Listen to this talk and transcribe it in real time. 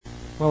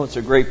Well, it's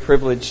a great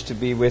privilege to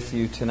be with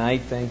you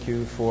tonight. Thank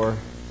you for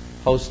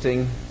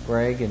hosting,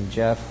 Greg and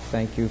Jeff.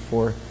 Thank you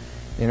for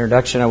the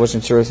introduction. I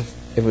wasn't sure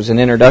if it was an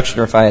introduction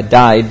or if I had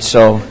died,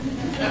 so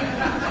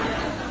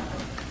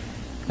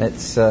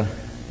that's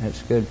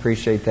good.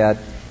 Appreciate that.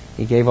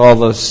 He gave all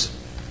those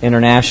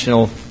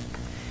international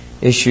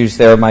issues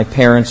there. My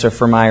parents are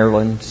from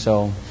Ireland,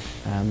 so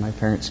my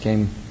parents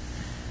came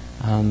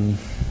in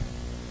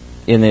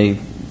the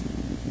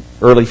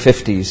early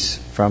 50s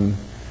from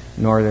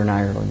Northern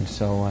Ireland,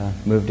 so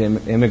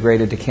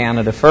immigrated to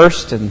Canada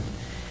first, and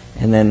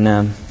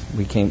then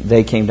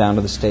they came down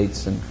to the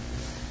States, and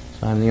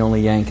so I'm the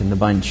only Yank in the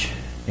bunch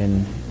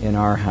in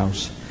our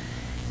house.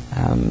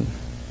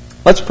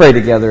 Let's pray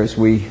together as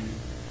we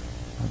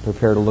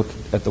prepare to look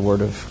at the Word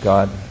of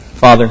God.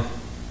 Father,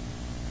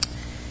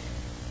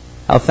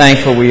 how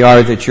thankful we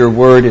are that Your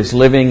Word is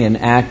living and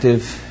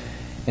active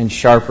and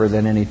sharper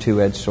than any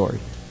two-edged sword.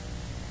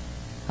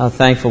 How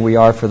thankful we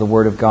are for the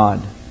Word of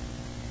God.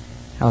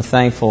 How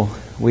thankful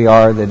we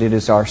are that it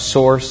is our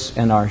source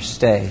and our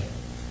stay.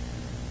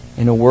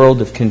 In a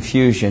world of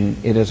confusion,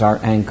 it is our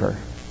anchor.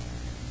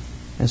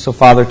 And so,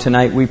 Father,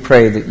 tonight we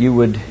pray that You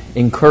would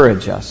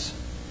encourage us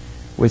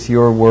with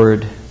Your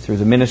Word through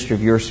the ministry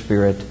of Your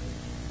Spirit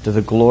to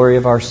the glory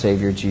of our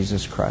Savior,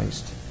 Jesus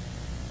Christ.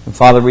 And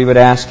Father, we would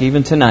ask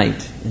even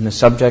tonight, in the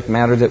subject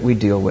matter that we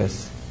deal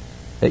with,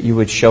 that You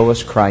would show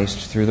us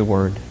Christ through the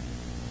Word.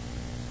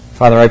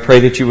 Father, I pray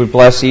that You would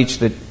bless each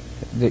that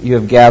You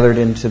have gathered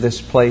into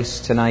this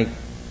place tonight.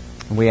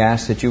 And we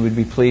ask that You would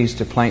be pleased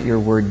to plant Your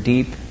Word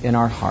deep in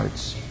our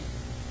hearts.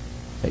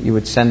 That You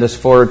would send us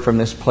forward from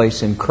this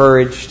place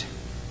encouraged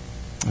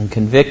and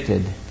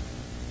convicted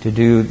to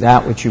do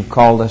that which You've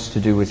called us to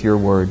do with Your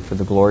Word for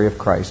the glory of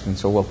Christ. And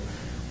so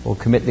we'll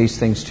commit these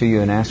things to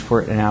You and ask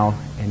for it now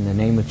in the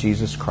name of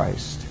Jesus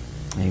Christ.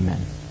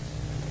 Amen.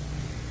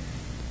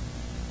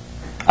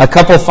 A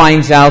couple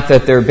finds out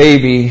that their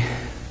baby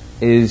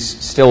is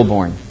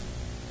stillborn.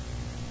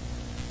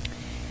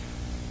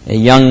 A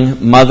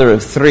young mother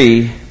of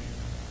 3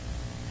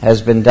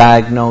 has been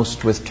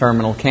diagnosed with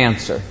terminal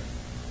cancer.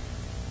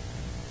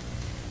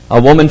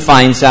 A woman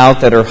finds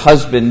out that her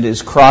husband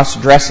is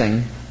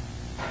cross-dressing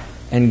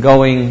and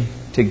going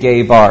to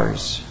gay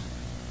bars.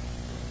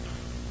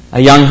 A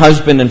young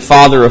husband and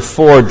father of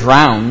 4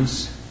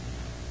 drowns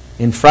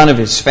in front of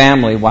his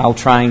family while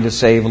trying to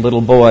save a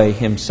little boy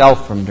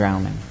himself from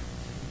drowning.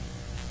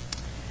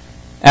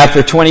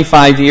 After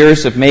 25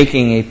 years of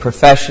making a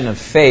profession of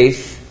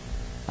faith,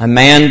 a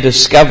man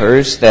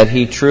discovers that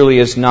he truly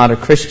is not a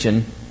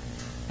Christian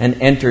and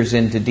enters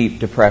into deep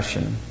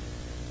depression.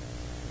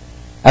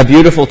 A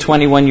beautiful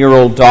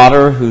 21-year-old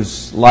daughter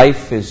whose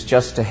life is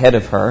just ahead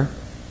of her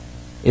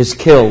is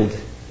killed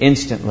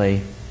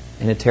instantly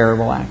in a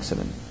terrible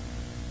accident.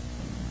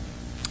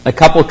 A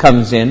couple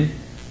comes in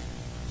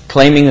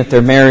claiming that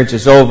their marriage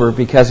is over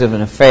because of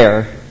an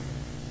affair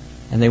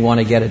and they want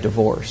to get a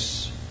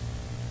divorce.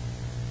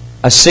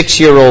 A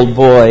 6-year-old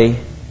boy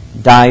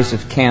dies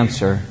of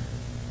cancer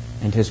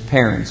and his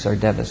parents are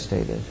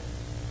devastated.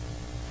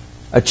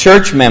 A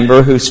church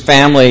member whose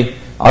family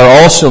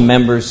are also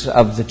members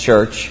of the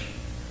church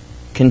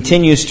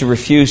continues to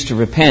refuse to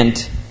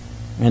repent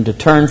and to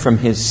turn from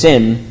his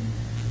sin,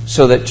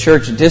 so that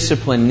church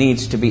discipline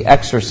needs to be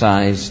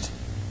exercised,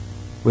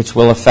 which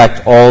will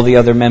affect all the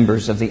other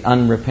members of the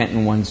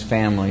unrepentant one's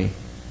family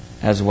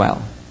as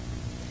well.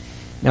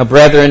 Now,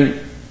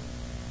 brethren,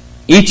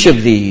 each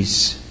of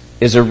these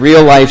is a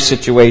real-life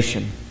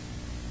situation.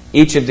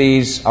 Each of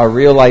these are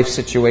real-life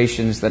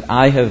situations that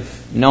I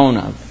have known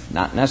of,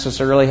 not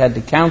necessarily had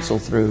to counsel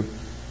through,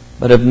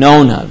 but have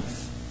known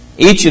of.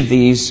 Each of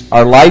these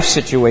are life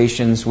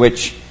situations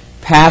which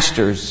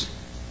pastors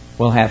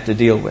will have to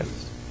deal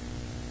with.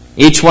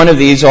 Each one of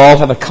these all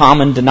have a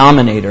common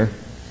denominator,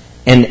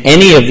 and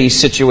any of these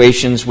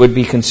situations would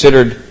be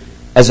considered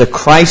as a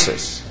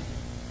crisis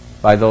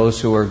by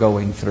those who are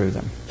going through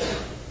them.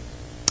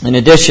 In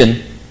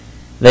addition,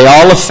 they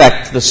all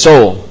affect the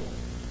soul,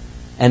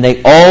 and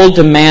they all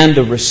demand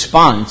a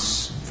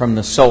response from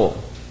the soul.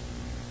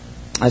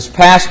 As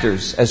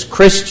pastors, as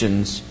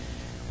Christians,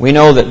 we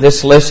know that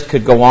this list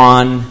could go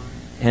on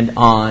and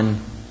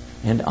on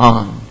and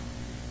on.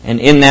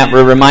 And in that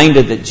we're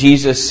reminded that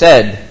Jesus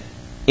said,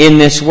 in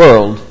this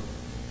world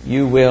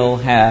you will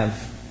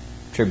have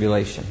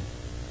tribulation.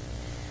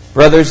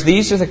 Brothers,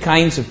 these are the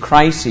kinds of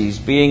crises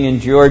being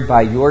endured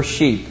by your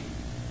sheep,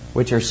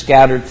 which are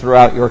scattered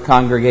throughout your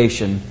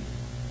congregation,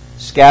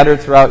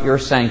 scattered throughout your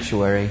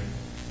sanctuary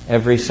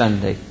every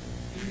Sunday.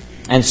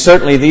 And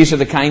certainly these are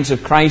the kinds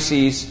of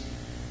crises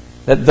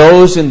that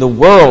those in the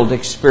world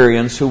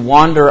experience who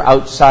wander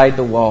outside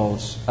the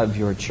walls of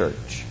your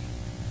church.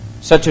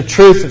 Such a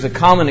truth is a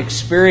common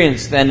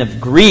experience then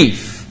of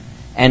grief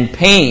and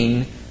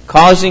pain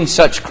causing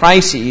such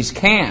crises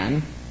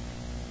can,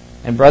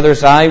 and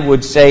brothers, I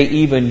would say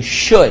even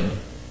should,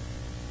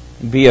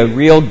 be a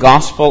real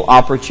gospel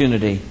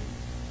opportunity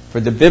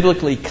for the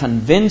biblically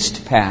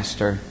convinced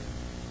pastor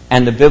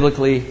and the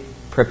biblically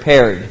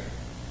prepared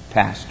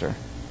pastor.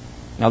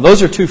 Now,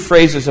 those are two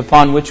phrases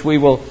upon which we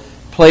will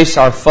place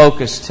our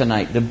focus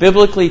tonight. The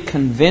biblically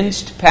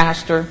convinced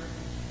pastor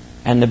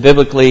and the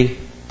biblically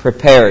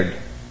prepared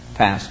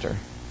pastor.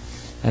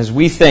 As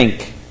we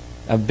think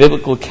of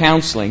biblical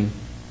counseling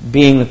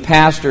being the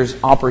pastor's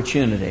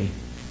opportunity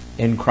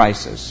in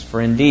crisis.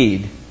 For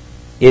indeed,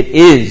 it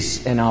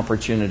is an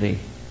opportunity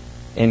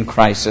in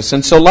crisis.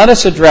 And so let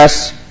us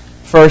address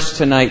first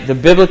tonight the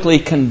biblically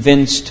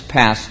convinced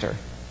pastor.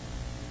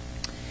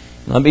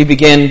 Let me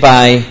begin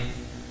by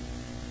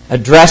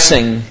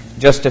addressing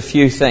just a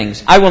few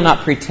things. I will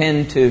not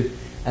pretend to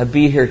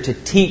be here to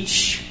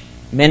teach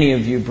many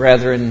of you,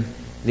 brethren,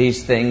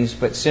 these things,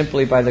 but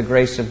simply by the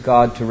grace of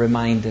God to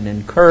remind and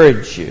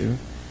encourage you.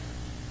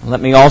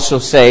 Let me also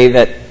say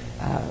that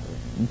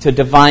to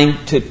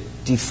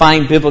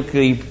define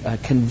biblically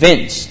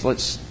convinced,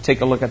 let's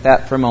take a look at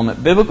that for a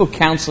moment. Biblical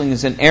counseling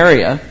is an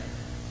area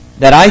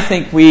that I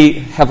think we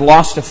have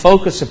lost a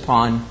focus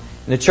upon in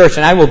the church,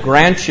 and I will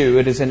grant you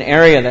it is an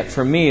area that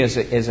for me is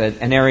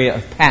an area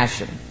of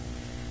passion.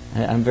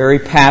 I'm very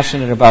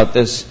passionate about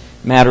this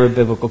matter of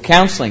biblical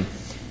counseling.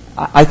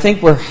 I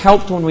think we're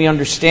helped when we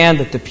understand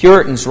that the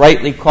Puritans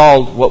rightly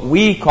called what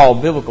we call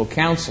biblical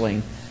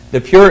counseling, the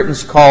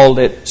Puritans called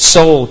it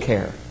soul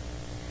care.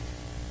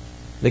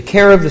 The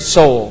care of the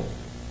soul.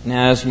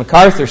 Now, as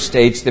MacArthur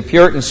states, the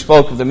Puritans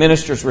spoke of the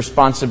minister's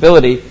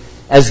responsibility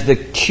as the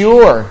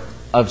cure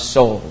of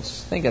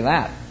souls. Think of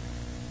that.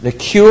 The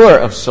cure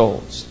of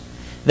souls.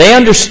 They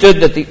understood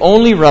that the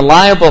only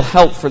reliable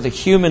help for the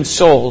human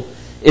soul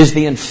is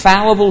the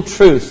infallible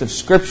truth of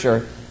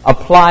Scripture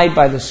applied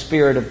by the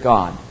Spirit of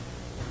God.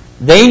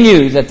 They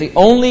knew that the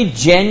only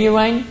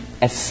genuine,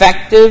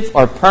 effective,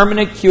 or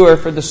permanent cure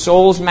for the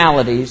soul's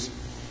maladies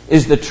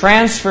is the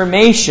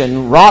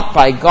transformation wrought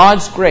by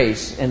God's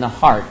grace in the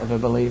heart of a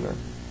believer.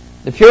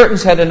 The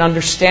Puritans had an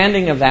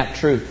understanding of that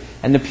truth.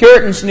 And the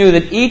Puritans knew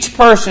that each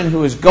person who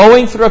was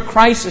going through a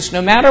crisis,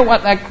 no matter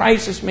what that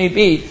crisis may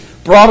be,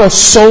 brought a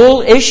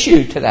soul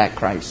issue to that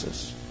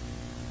crisis.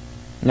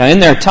 Now,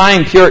 in their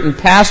time, Puritan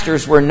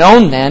pastors were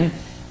known then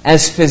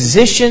as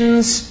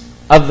physicians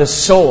of the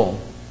soul.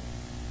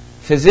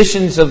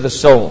 Physicians of the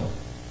soul.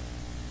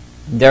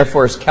 And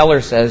therefore, as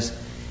Keller says,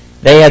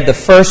 they had the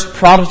first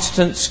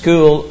Protestant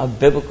school of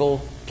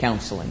biblical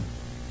counseling.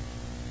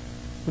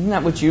 Isn't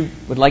that what you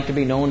would like to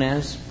be known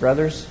as,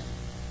 brothers?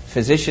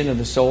 Physician of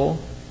the soul.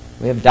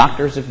 We have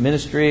doctors of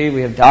ministry.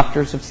 We have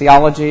doctors of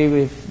theology. We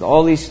have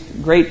all these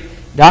great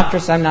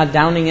doctors. I'm not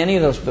downing any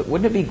of those, but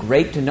wouldn't it be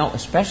great to know,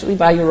 especially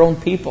by your own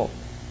people,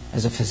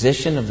 as a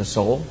physician of the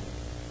soul?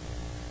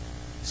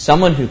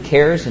 Someone who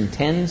cares and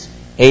tends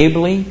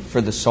ably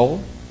for the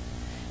soul.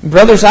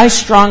 Brothers, I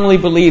strongly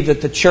believe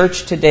that the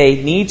church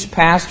today needs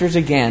pastors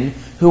again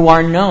who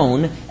are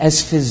known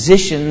as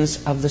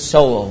physicians of the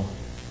soul.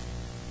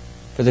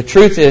 For the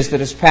truth is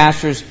that as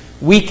pastors,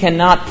 we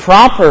cannot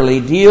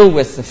properly deal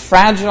with the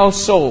fragile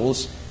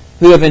souls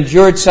who have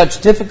endured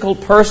such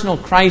difficult personal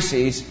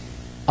crises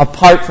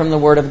apart from the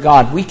Word of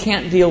God. We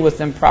can't deal with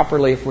them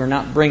properly if we're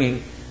not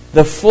bringing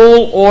the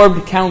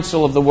full-orbed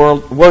counsel of the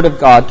Word of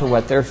God to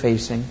what they're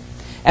facing.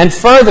 And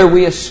further,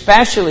 we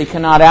especially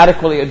cannot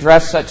adequately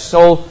address such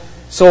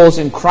souls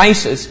in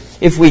crisis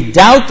if we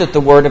doubt that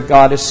the Word of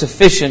God is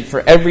sufficient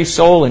for every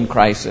soul in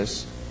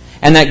crisis,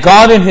 and that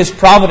God in His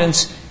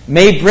providence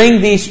may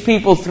bring these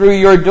people through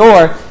your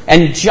door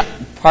and,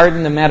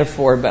 pardon the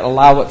metaphor, but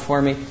allow it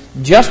for me,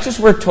 just as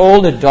we're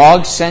told a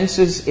dog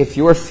senses if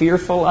you're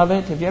fearful of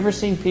it. Have you ever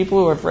seen people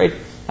who are afraid?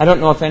 I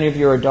don't know if any of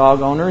you are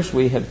dog owners.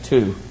 We have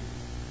two.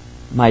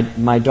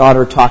 My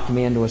daughter talked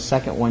me into a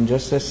second one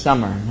just this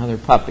summer, another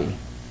puppy.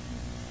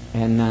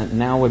 And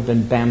now we've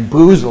been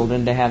bamboozled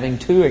into having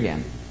two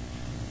again.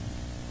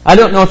 I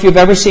don't know if you've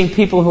ever seen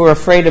people who are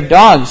afraid of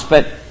dogs,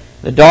 but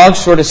the dog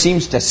sort of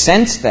seems to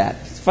sense that.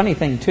 It's a funny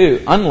thing,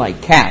 too.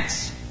 Unlike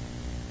cats,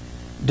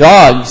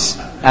 dogs,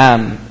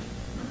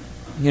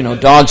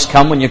 dogs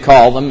come when you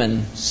call them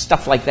and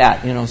stuff like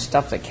that.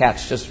 Stuff that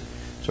cats just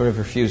sort of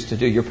refuse to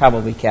do. You're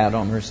probably cat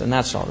owners, and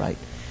that's all right.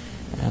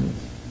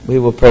 We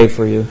will pray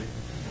for you.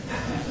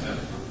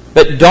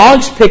 But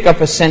dogs pick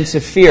up a sense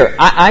of fear.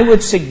 I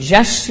would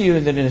suggest to you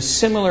that in a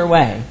similar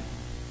way,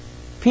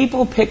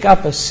 people pick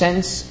up a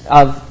sense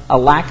of a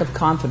lack of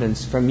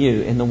confidence from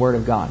you in the Word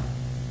of God.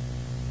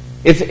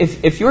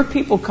 If your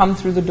people come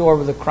through the door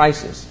with a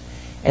crisis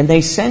and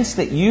they sense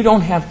that you don't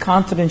have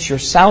confidence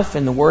yourself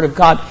in the Word of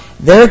God,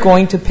 they're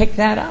going to pick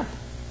that up.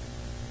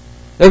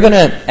 They're going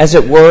to, as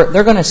it were,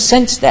 they're going to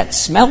sense that,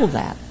 smell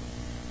that.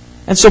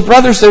 And so,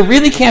 brothers, there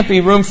really can't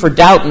be room for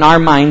doubt in our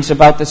minds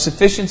about the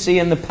sufficiency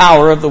and the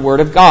power of the Word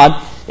of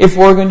God if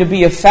we're going to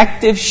be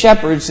effective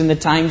shepherds in the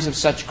times of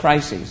such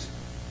crises.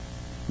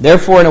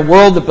 Therefore, in a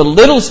world that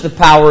belittles the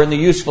power and the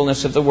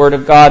usefulness of the Word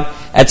of God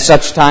at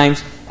such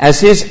times,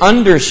 as His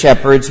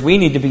under-shepherds, we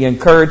need to be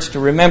encouraged to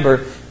remember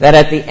that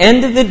at the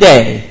end of the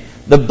day,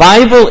 the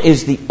Bible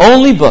is the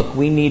only book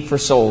we need for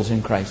souls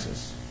in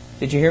crisis.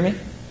 Did you hear me?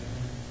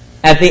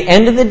 At the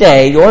end of the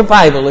day, your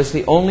Bible is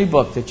the only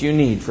book that you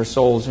need for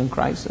souls in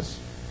crisis.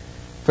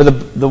 For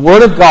the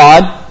Word of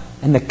God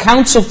and the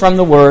counsel from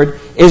the Word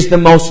is the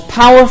most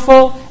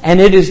powerful and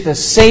it is the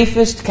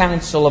safest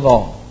counsel of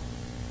all.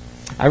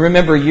 I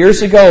remember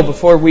years ago,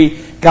 before we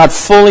got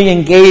fully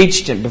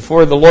engaged and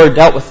before the Lord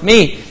dealt with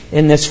me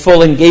in this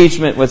full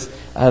engagement with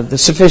the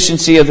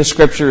sufficiency of the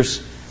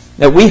Scriptures,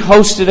 that we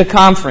hosted a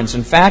conference.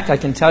 In fact, I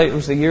can tell you it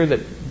was the year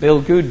that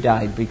Bill Good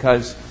died,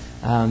 because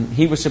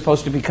he was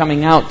supposed to be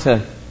coming out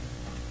to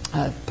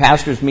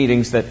pastors'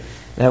 meetings that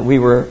we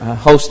were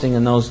hosting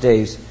in those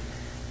days.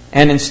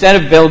 And instead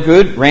of Bill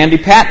Good, Randy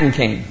Patton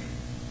came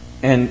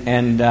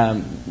and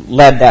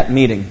led that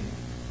meeting.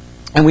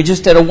 And we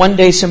just did a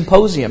one-day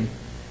symposium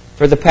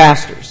for the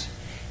pastors.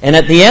 And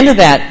at the end of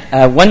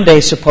that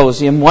one-day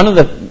symposium, one of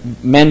the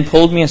men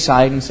pulled me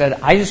aside and said,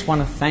 "I just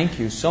want to thank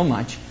you so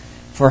much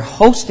for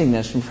hosting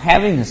this and for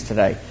having this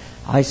today."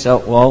 I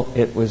said, "Well,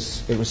 it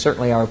was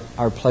certainly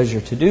our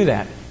pleasure to do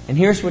that." And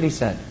here's what he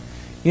said.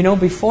 "You know,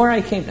 before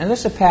I came," and this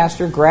is a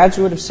pastor,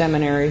 graduate of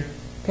seminary,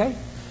 okay?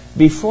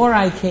 "Before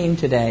I came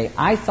today,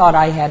 I thought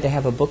I had to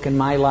have a book in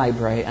my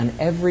library on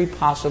every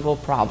possible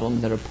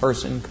problem that a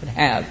person could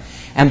have.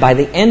 And by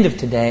the end of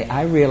today,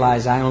 I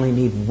realize I only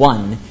need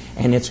one,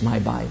 and it's my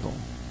Bible."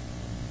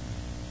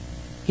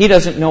 He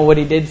doesn't know what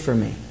he did for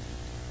me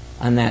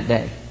on that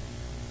day.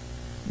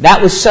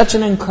 That was such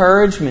an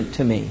encouragement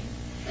to me.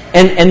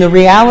 And the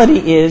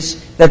reality is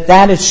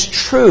that is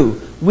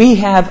true. We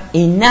have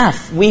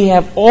enough. We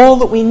have all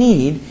that we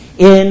need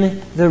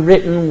in the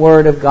written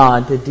Word of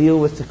God to deal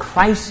with the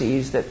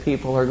crises that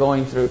people are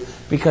going through,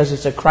 because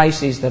it's a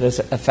crisis that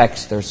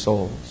affects their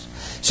souls.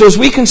 So as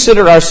we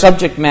consider our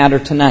subject matter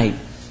tonight,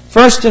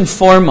 first and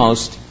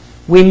foremost,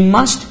 we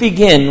must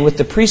begin with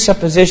the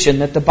presupposition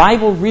that the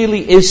Bible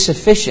really is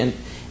sufficient,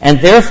 and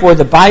therefore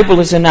the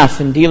Bible is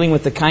enough in dealing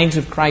with the kinds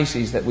of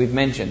crises that we've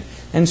mentioned,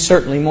 and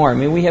certainly more. I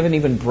mean, we haven't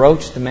even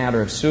broached the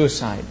matter of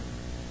suicide.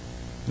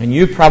 And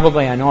you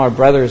probably, I know our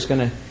brother is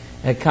going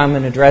to come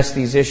and address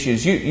these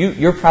issues.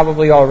 You're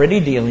probably already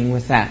dealing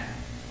with that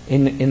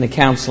in the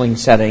counseling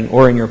setting,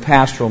 or in your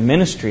pastoral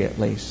ministry at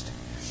least.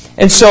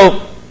 And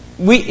so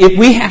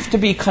we have to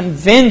be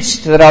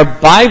convinced that our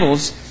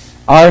Bibles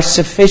are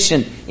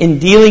sufficient in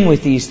dealing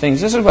with these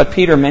things. This is what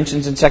Peter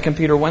mentions in 2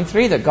 Peter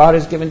 1:3, that God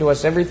has given to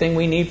us everything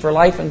we need for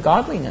life and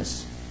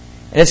godliness.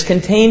 And it's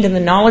contained in the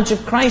knowledge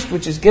of Christ,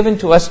 which is given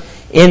to us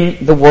in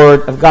the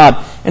Word of God.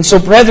 And so,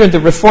 brethren, the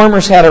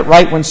Reformers had it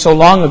right when so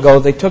long ago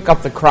they took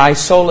up the cry,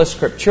 sola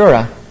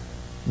scriptura,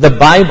 the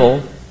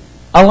Bible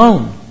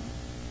alone.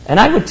 And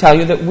I would tell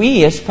you that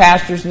we as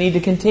pastors need to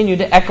continue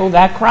to echo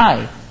that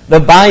cry, the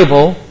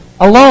Bible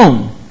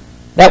alone.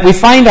 That we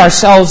find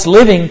ourselves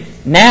living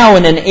now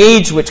in an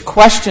age which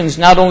questions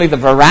not only the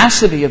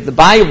veracity of the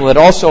Bible, but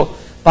also,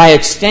 by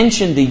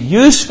extension, the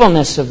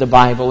usefulness of the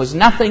Bible is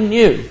nothing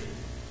new.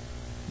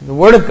 The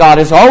Word of God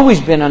has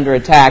always been under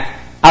attack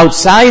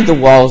outside the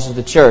walls of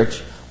the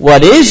church.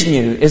 What is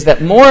new is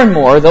that more and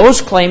more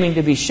those claiming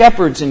to be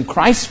shepherds in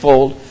Christ's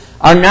fold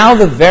are now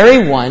the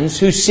very ones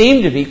who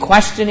seem to be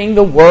questioning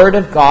the Word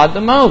of God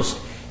the most,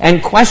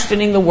 and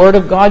questioning the Word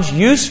of God's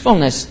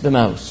usefulness the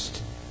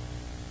most.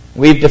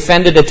 We've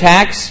defended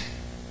attacks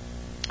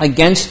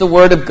against the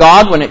Word of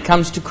God when it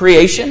comes to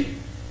creation.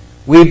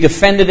 We've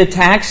defended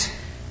attacks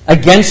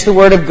against the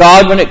Word of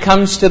God when it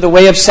comes to the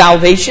way of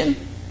salvation.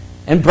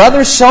 And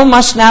brothers, so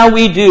must now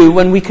we do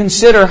when we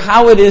consider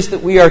how it is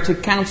that we are to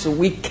counsel.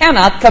 We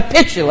cannot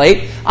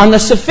capitulate on the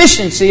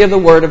sufficiency of the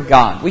Word of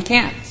God. We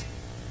can't.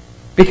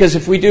 Because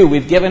if we do,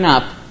 we've given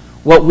up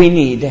what we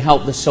need to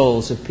help the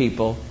souls of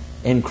people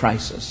in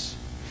crisis.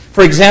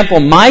 For example,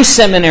 my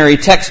seminary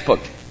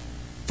textbook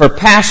for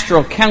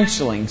pastoral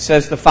counseling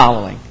says the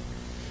following: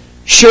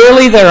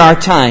 "Surely there are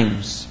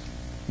times,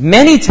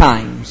 many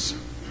times,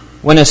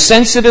 when a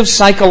sensitive,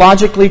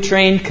 psychologically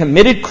trained,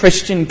 committed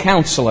Christian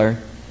counselor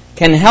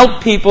can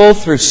help people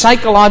through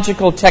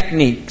psychological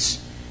techniques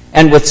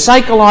and with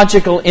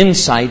psychological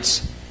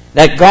insights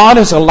that God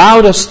has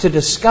allowed us to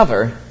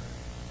discover,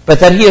 but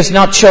that He has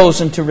not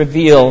chosen to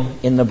reveal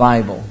in the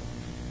Bible."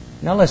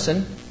 Now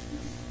listen,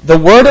 the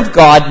Word of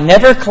God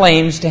never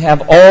claims to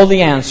have all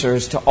the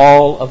answers to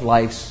all of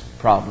life's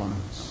problems.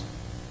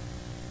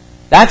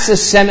 That's a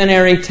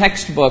seminary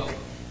textbook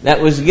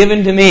that was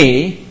given to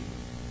me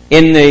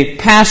in the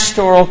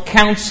pastoral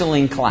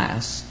counseling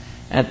class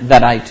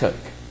that I took.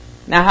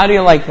 Now, how do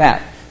you like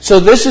that? So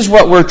this is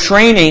what we're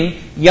training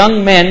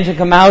young men to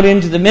come out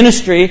into the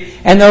ministry,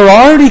 and they're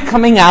already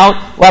coming out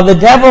while the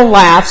devil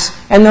laughs,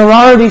 and they're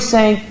already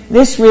saying,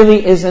 this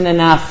really isn't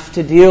enough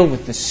to deal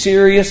with the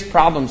serious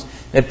problems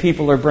that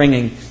people are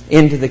bringing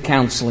into the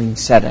counseling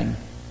setting.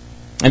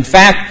 In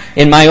fact,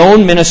 in my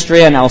own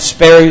ministry, and I'll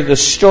spare you the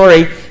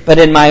story, but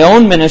in my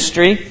own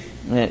ministry,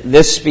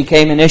 this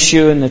became an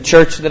issue in the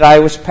church that I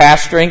was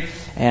pastoring,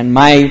 and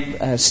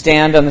my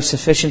stand on the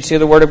sufficiency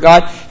of the Word of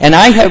God. And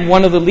I had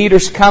one of the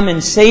leaders come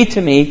and say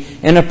to me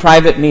in a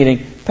private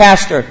meeting,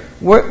 "Pastor,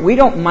 we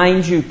don't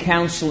mind you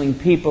counseling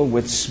people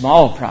with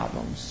small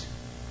problems,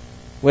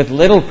 with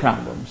little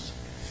problems,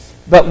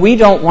 but we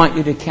don't want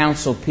you to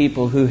counsel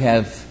people who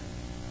have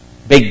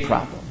big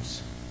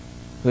problems,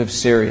 who have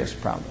serious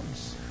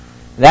problems.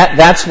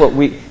 That's what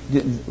we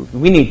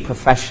need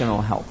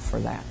professional help for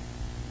that."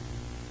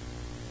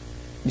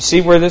 You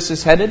see where this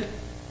is headed?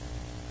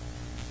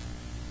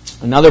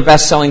 Another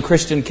best-selling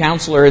Christian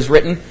counselor has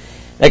written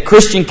that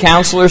Christian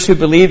counselors who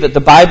believe that the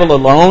Bible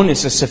alone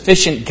is a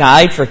sufficient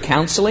guide for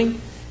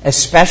counseling,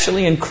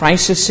 especially in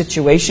crisis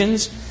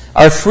situations,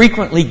 are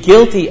frequently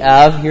guilty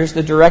of, here's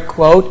the direct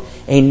quote,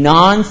 a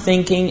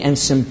non-thinking and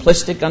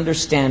simplistic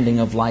understanding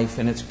of life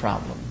and its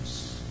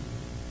problems.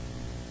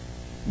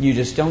 You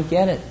just don't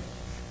get it.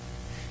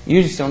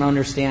 You just don't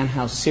understand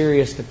how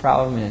serious the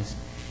problem is.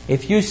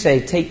 If you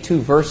say, take 2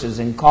 verses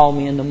and call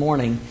me in the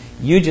morning,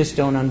 you just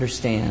don't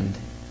understand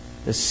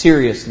the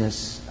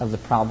seriousness of the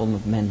problem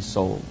of men's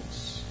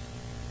souls.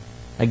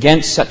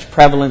 Against such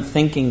prevalent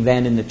thinking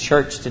then in the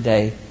church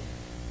today,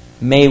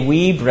 may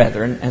we,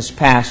 brethren, as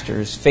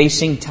pastors,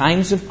 facing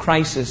times of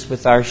crisis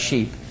with our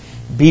sheep,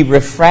 be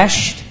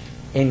refreshed,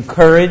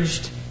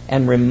 encouraged,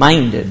 and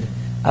reminded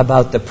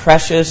about the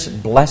precious,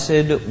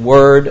 blessed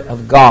Word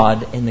of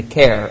God in the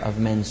care of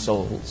men's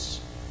souls.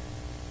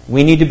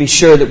 We need to be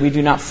sure that we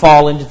do not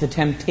fall into the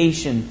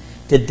temptation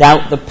to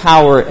doubt the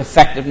power,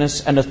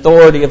 effectiveness, and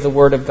authority of the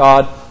Word of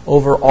God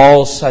over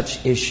all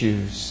such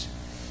issues.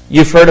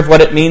 You've heard of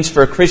what it means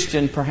for a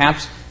Christian,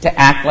 perhaps, to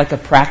act like a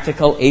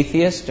practical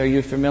atheist. Are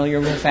you familiar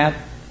with that?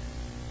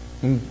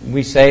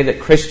 We say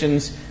that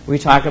Christians, we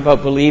talk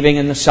about believing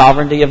in the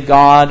sovereignty of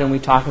God, and we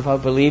talk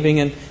about believing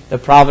in the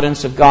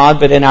providence of God,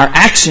 but in our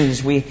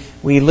actions we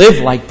live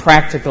like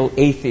practical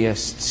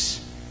atheists.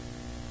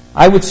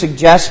 I would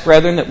suggest,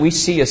 brethren, that we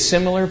see a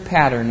similar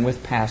pattern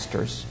with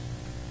pastors.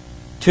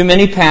 Too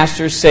many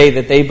pastors say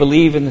that they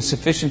believe in the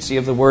sufficiency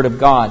of the Word of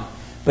God,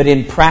 but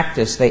in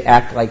practice they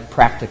act like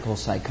practical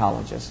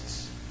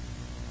psychologists.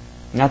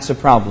 And that's a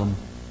problem.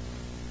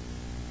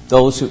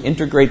 Those who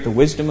integrate the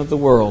wisdom of the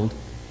world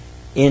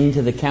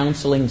into the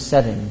counseling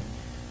setting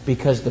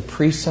because the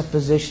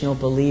presuppositional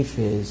belief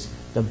is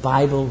the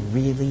Bible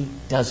really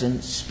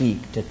doesn't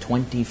speak to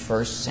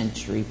 21st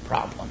century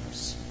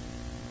problems.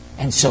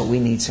 And so we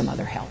need some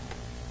other help.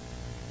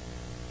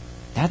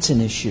 That's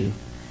an issue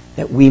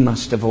that we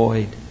must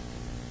avoid.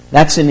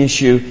 That's an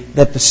issue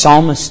that the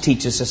psalmist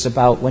teaches us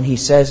about when he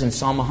says in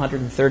Psalm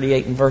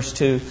 138 and verse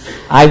 2,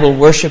 I will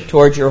worship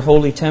towards your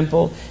holy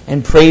temple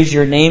and praise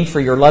your name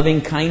for your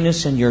loving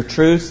kindness and your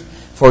truth,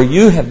 for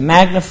you have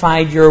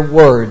magnified your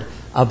word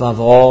above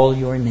all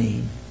your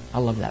name. I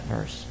love that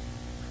verse.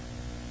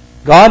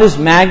 God has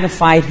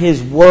magnified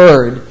His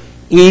word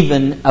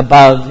even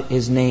above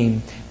His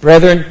name.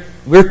 Brethren,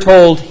 we're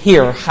told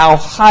here how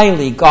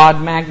highly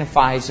God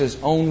magnifies His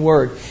own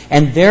word.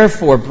 And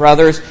therefore,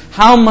 brothers,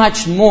 how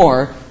much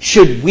more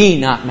should we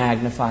not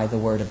magnify the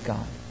Word of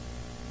God?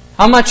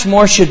 How much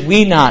more should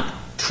we not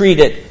treat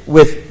it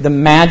with the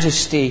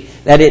majesty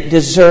that it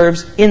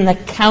deserves in the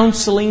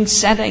counseling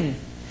setting?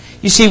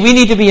 You see, we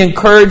need to be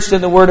encouraged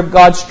in the Word of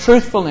God's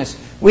truthfulness.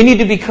 We need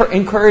to be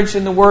encouraged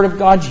in the Word of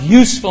God's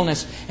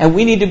usefulness. And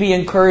we need to be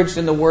encouraged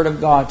in the Word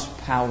of God's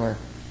power.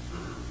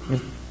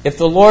 If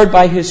the Lord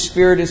by His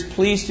Spirit is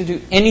pleased to do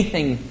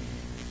anything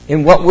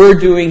in what we're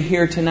doing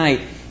here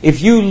tonight,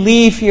 if you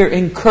leave here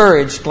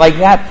encouraged, like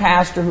that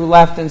pastor who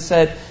left and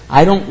said,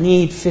 I don't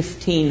need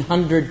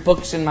 1,500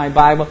 books in my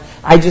Bible,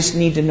 I just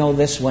need to know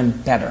this one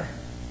better,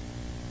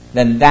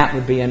 then that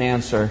would be an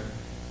answer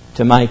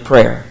to my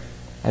prayer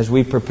as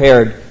we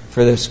prepared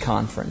for this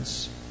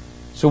conference.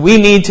 So we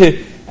need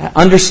to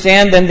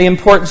understand then the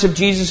importance of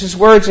Jesus'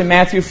 words in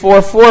Matthew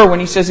 4:4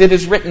 when He says, it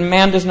is written,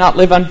 man does not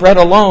live on bread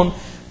alone,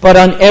 but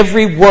on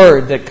every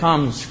word that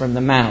comes from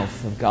the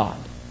mouth of God.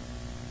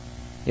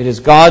 It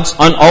is God's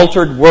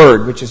unaltered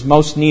word which is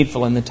most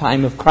needful in the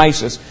time of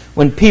crisis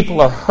when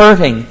people are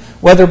hurting,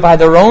 whether by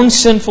their own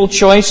sinful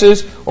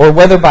choices or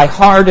whether by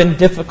hard and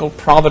difficult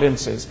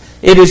providences.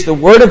 It is the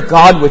Word of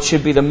God which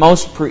should be the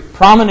most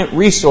prominent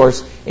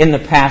resource in the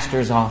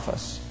pastor's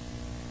office.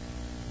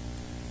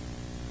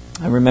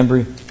 I remember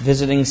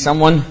visiting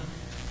someone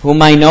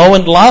whom I know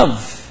and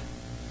love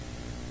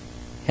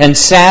and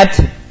sat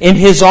in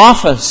his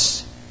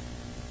office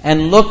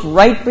and looked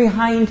right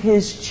behind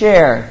his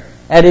chair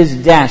at his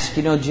desk.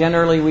 You know,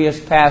 generally we as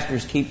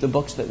pastors keep the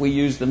books that we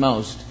use the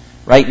most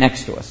right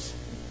next to us,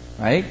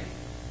 right?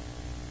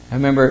 I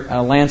remember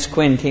Lance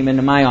Quinn came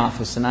into my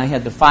office and I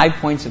had the 5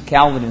 Points of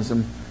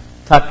Calvinism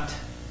tucked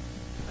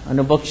on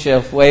a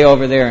bookshelf way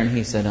over there, and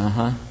he said,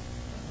 uh-huh.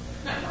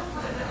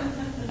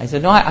 I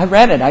said, no, I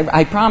read it.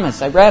 I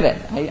promise, I read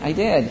it. I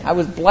did. I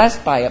was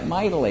blessed by it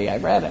mightily. I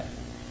read it.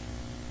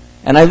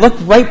 And I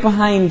looked right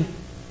behind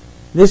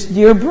this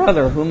dear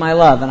brother whom I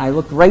love, and I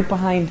looked right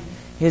behind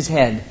his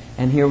head,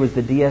 and here was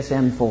the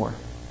DSM-4.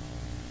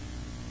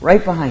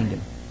 Right behind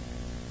him.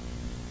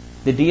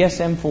 The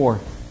DSM-4.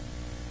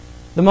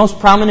 The most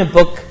prominent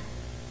book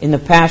in the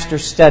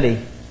pastor's study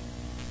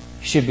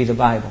should be the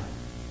Bible.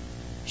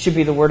 Should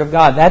be the Word of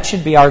God. That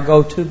should be our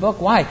go-to book.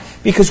 Why?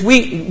 Because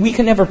we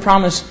can never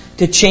promise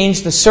to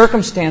change the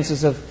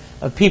circumstances of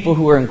people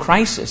who are in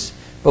crisis,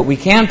 but we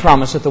can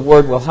promise that the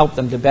Word will help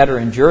them to better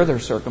endure their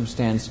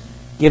circumstance,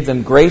 give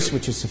them grace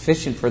which is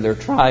sufficient for their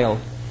trial,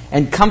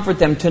 and comfort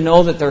them to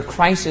know that their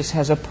crisis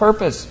has a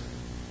purpose,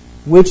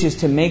 which is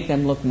to make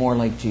them look more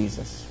like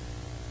Jesus.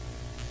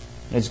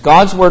 It's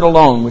God's Word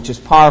alone which is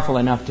powerful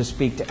enough to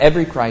speak to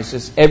every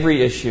crisis,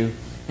 every issue,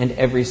 and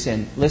every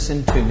sin.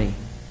 Listen to me.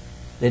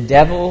 The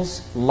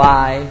devil's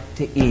lie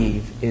to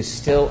Eve is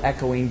still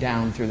echoing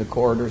down through the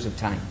corridors of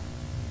time.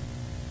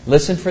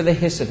 Listen for the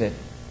hiss of it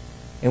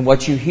in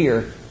what you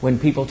hear when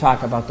people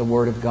talk about the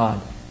Word of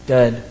God.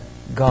 Did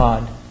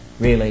God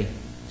really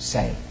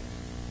say?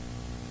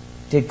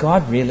 Did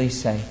God really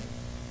say?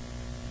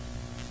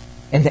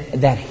 And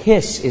that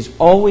hiss is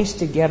always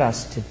to get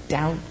us to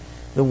doubt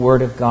the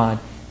Word of God.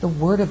 The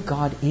Word of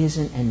God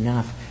isn't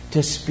enough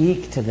to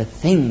speak to the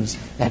things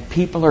that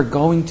people are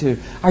going to.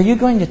 Are you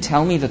going to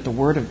tell me that the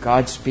Word of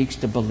God speaks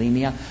to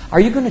bulimia? Are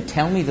you going to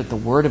tell me that the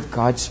Word of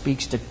God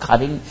speaks to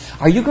cutting?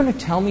 Are you going to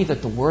tell me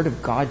that the Word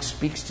of God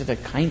speaks to the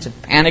kinds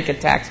of panic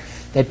attacks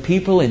that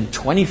people in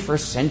 21st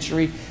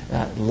century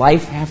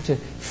life have to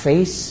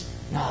face?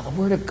 No, the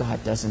Word of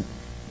God doesn't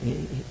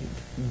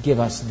give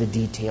us the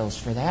details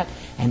for that.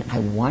 And I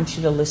want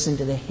you to listen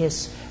to the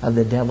hiss of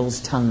the devil's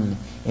tongue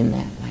in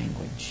that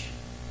language.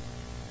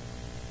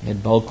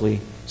 Ed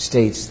Bulkley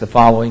states the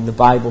following: the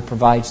Bible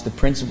provides the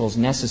principles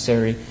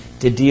necessary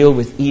to deal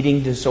with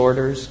eating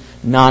disorders,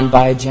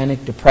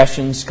 non-biogenic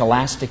depression,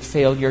 scholastic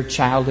failure,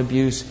 child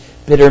abuse,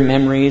 bitter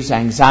memories,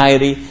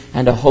 anxiety,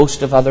 and a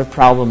host of other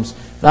problems.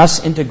 Thus,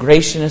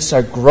 integrationists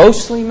are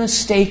grossly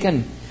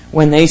mistaken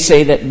when they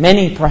say that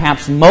many,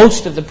 perhaps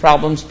most of the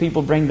problems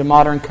people bring to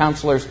modern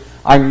counselors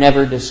are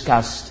never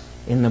discussed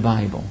in the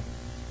Bible.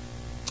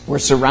 We're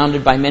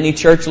surrounded by many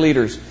church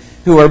leaders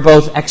who are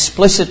both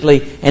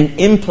explicitly and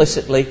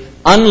implicitly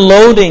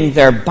unloading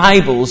their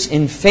Bibles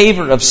in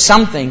favor of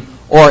something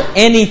or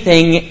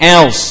anything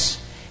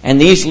else. And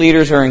these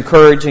leaders are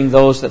encouraging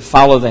those that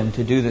follow them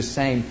to do the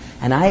same.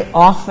 And I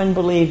often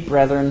believe,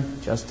 brethren,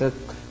 just a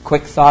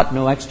quick thought,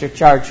 no extra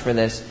charge for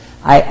this,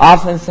 I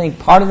often think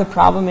part of the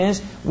problem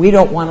is we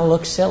don't want to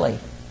look silly.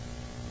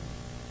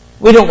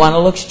 We don't want to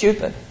look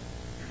stupid.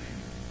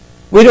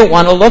 We don't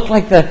want to look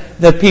like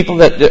the people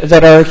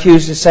that are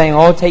accused of saying,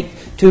 oh, take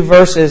 2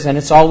 verses and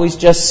it's always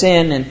just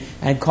sin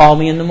and call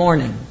me in the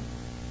morning.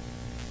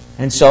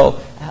 And so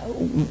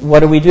what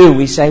do?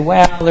 We say,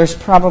 well, there's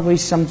probably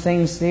some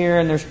things there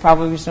and there's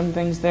probably some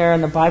things there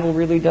and the Bible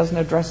really doesn't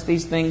address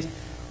these things.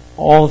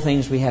 All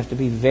things we have to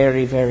be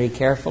very, very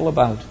careful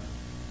about.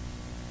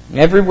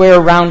 Everywhere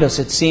around us,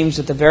 it seems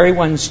that the very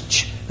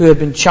ones who have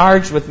been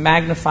charged with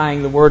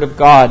magnifying the Word of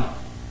God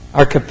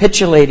are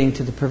capitulating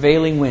to the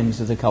prevailing winds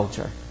of the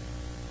culture.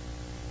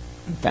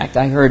 In fact,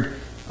 I heard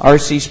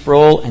R.C.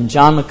 Sproul and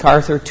John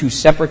MacArthur, 2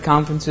 separate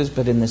conferences,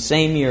 but in the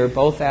same year,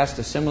 both asked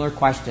a similar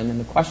question. And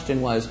the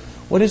question was,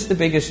 what is the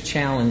biggest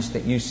challenge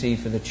that you see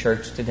for the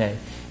church today?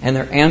 And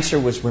their answer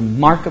was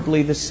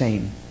remarkably the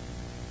same.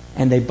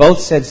 And they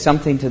both said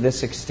something to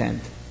this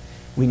extent: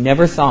 we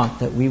never thought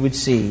that we would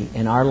see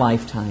in our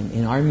lifetime,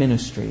 in our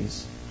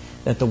ministries,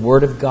 that the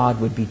Word of God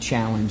would be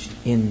challenged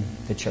in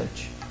the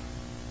church.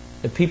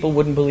 That people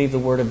wouldn't believe the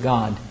Word of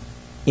God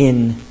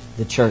in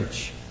the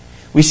church.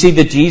 We see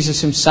that Jesus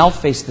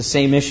himself faced the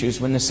same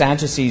issues when the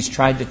Sadducees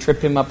tried to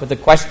trip him up with a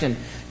question,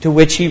 to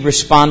which he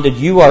responded,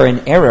 "You are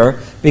in error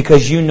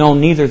because you know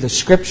neither the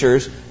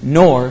Scriptures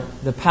nor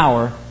the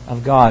power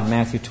of God."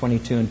 Matthew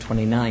 22 and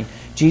 29.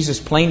 Jesus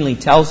plainly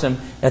tells them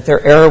that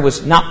their error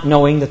was not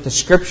knowing that the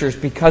Scriptures,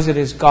 because it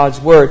is God's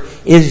Word,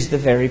 is the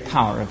very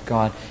power of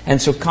God. And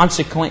so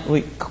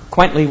consequently,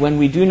 when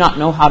we do not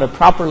know how to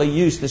properly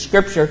use the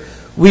Scripture,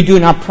 we do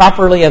not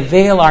properly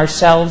avail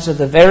ourselves of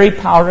the very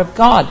power of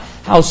God.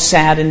 How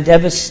sad and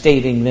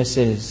devastating this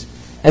is.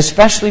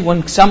 Especially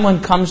when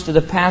someone comes to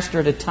the pastor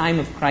at a time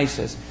of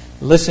crisis.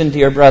 Listen,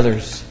 dear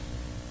brothers,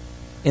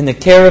 in the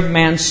care of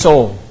man's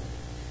soul,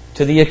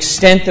 to the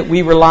extent that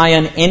we rely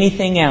on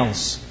anything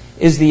else,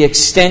 is the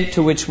extent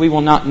to which we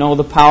will not know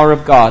the power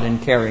of God in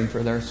caring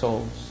for their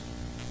souls.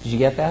 Did you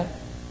get that?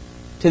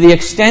 To the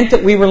extent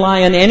that we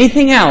rely on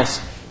anything else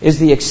is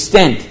the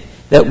extent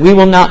that we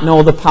will not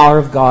know the power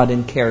of God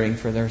in caring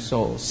for their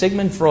souls.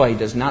 Sigmund Freud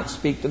does not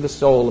speak to the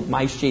soul of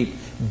my sheep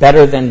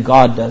better than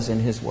God does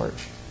in His Word.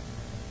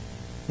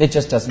 It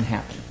just doesn't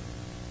happen.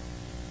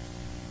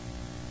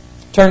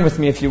 Turn with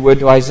me, if you would,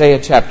 to Isaiah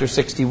chapter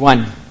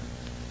 61.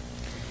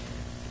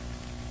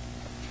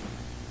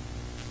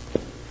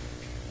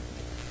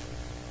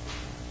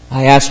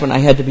 I asked when I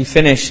had to be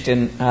finished,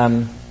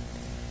 and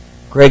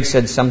Greg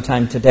said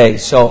sometime today.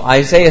 So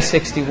Isaiah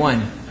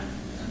 61.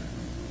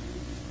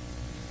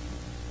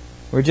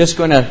 We're just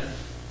going to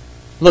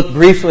look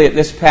briefly at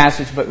this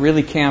passage, but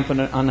really camp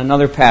on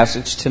another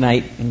passage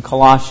tonight in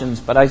Colossians.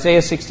 But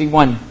Isaiah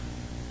 61,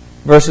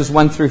 verses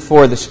 1 through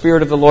 4. The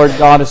Spirit of the Lord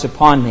God is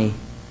upon me,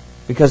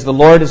 because the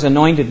Lord has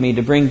anointed me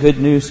to bring good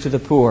news to the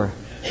poor.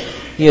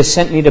 He has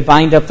sent me to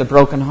bind up the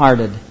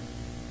brokenhearted,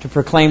 to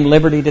proclaim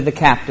liberty to the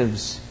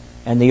captives,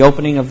 and the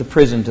opening of the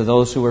prison to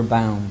those who are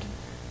bound,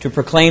 to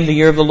proclaim the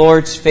year of the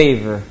Lord's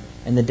favor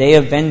and the day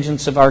of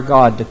vengeance of our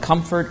God, to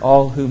comfort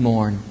all who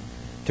mourn,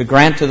 to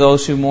grant to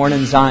those who mourn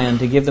in Zion,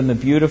 to give them a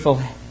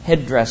beautiful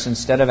headdress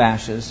instead of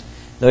ashes,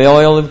 the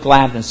oil of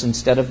gladness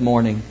instead of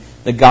mourning,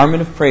 the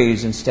garment of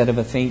praise instead of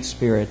a faint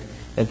spirit,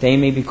 that they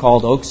may be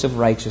called oaks of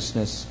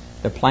righteousness,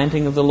 the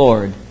planting of the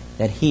Lord,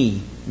 that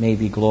He may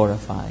be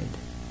glorified.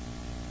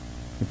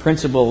 The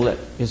principle that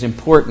is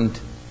important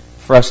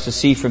for us to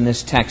see from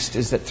this text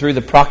is that through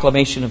the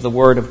proclamation of the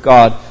Word of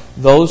God,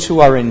 those who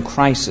are in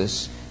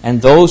crisis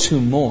and those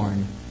who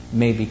mourn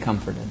may be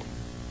comforted.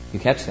 You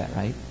catch that,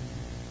 right?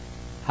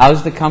 How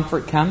does the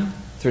comfort come?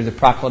 Through the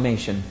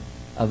proclamation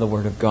of the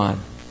Word of God.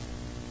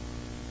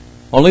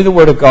 Only the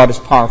Word of God is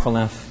powerful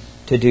enough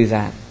to do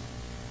that.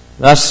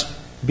 Thus,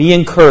 be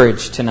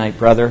encouraged tonight,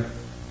 brother,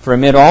 for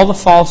amid all the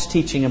false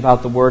teaching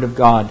about the Word of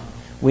God,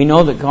 we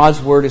know that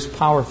God's Word is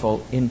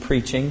powerful in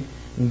preaching,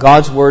 and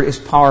God's Word is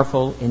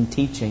powerful in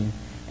teaching,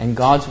 and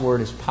God's Word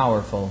is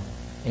powerful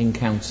in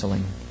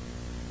counseling.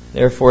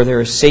 Therefore,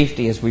 there is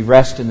safety as we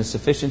rest in the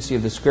sufficiency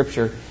of the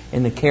Scripture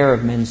in the care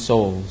of men's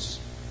souls.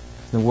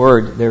 In the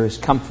Word, there is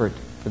comfort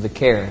for the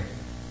care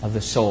of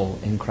the soul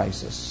in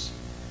crisis.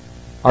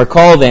 Our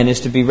call then is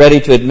to be ready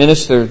to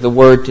administer the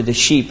Word to the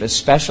sheep,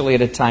 especially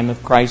at a time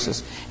of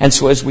crisis. And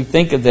so as we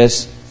think of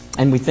this,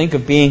 and we think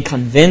of being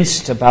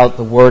convinced about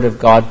the Word of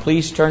God,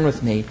 please turn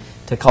with me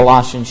to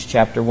Colossians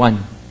chapter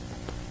 1.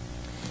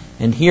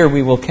 And here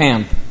we will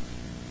camp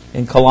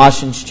in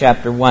Colossians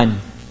chapter 1.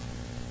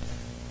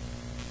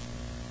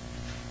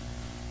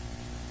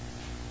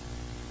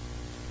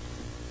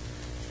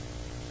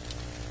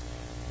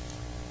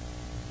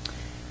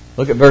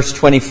 Look at verse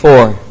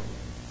 24.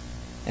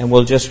 And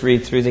we'll just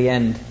read through the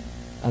end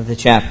of the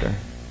chapter.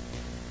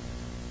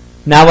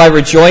 Now I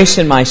rejoice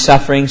in my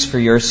sufferings for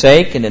your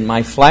sake, and in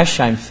my flesh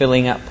I'm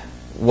filling up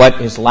what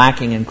is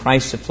lacking in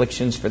Christ's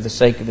afflictions for the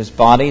sake of His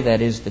body,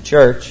 that is the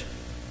church,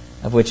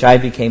 of which I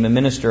became a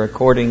minister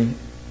according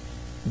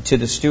to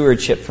the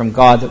stewardship from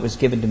God that was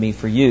given to me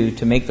for you,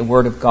 to make the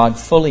Word of God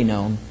fully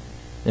known,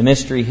 the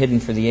mystery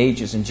hidden for the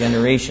ages and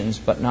generations,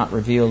 but not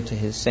revealed to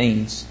His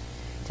saints.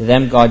 To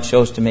them God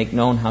chose to make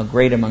known how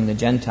great among the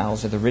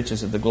Gentiles are the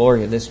riches of the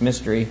glory of this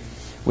mystery,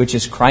 which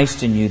is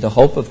Christ in you, the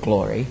hope of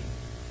glory.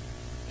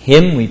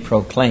 Him we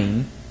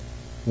proclaim,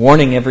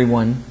 warning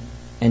everyone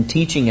and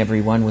teaching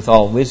everyone with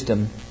all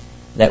wisdom,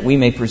 that we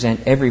may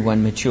present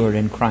everyone mature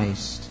in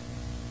Christ.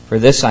 For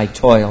this I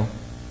toil,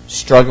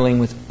 struggling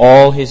with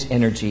all His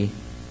energy,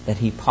 that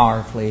He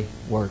powerfully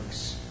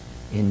works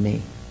in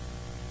me.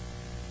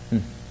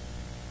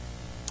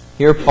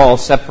 Here Paul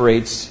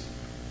separates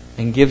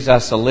and gives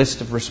us a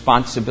list of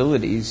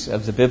responsibilities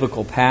of the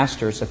biblical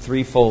pastors, a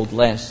threefold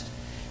list.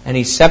 And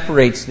he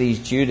separates these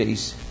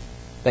duties,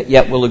 but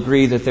yet will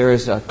agree that there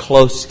is a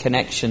close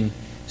connection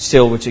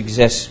still which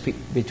exists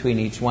between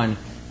each one.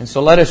 And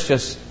so let us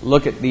just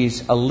look at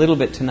these a little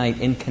bit tonight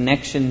in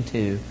connection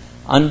to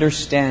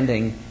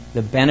understanding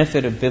the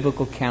benefit of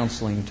biblical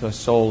counseling to a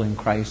soul in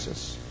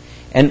crisis.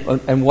 And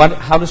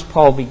how does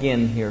Paul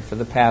begin here for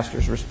the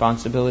pastor's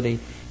responsibility?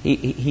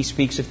 He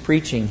speaks of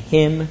preaching.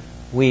 Him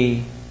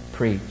we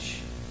preach.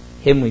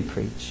 Him we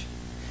preach.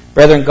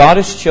 Brethren, God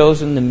has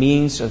chosen the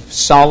means of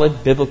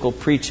solid biblical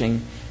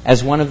preaching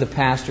as one of the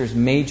pastor's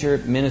major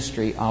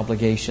ministry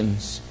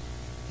obligations.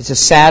 It's a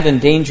sad and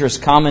dangerous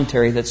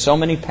commentary that so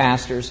many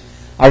pastors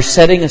are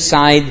setting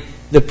aside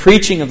the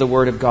preaching of the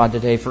Word of God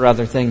today for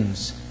other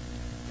things.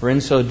 For in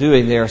so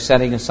doing, they are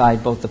setting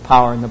aside both the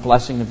power and the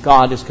blessing of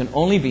God, as can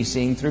only be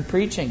seen through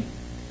preaching.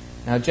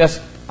 Now,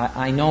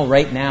 I know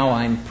right now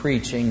I'm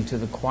preaching to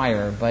the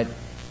choir, but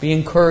be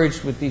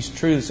encouraged with these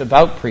truths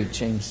about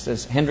preaching.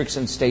 As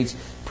Hendrickson states,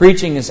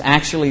 preaching is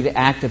actually the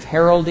act of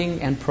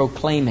heralding and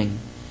proclaiming.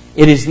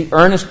 It is the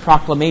earnest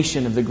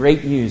proclamation of the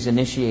great news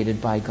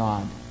initiated by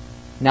God.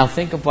 Now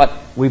think of what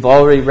we've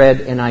already read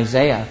in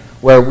Isaiah,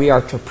 where we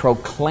are to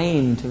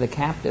proclaim to the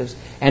captives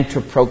and to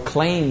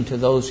proclaim to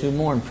those who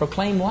mourn.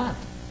 Proclaim what?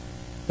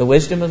 The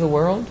wisdom of the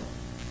world?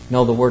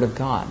 No, the Word of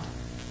God.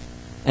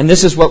 And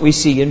this is what we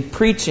see in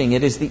preaching.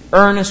 It is the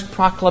earnest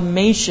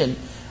proclamation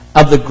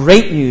of the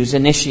great news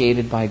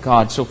initiated by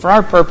God. So for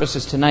our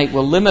purposes tonight,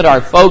 we'll limit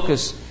our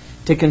focus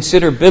to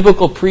consider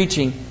biblical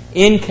preaching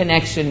in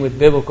connection with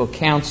biblical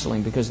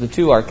counseling, because the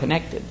two are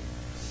connected.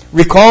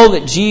 Recall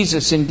that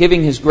Jesus, in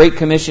giving His Great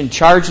Commission,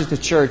 charges the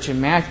church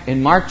in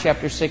Mark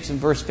chapter 6 and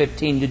verse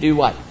 15 to do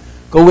what?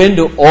 Go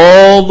into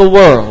all the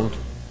world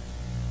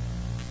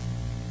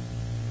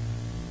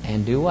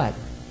and do what?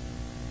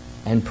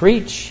 And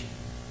preach.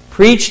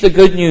 Preach the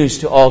good news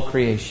to all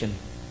creation.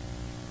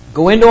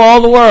 Go into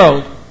all the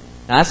world.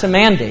 Now, that's a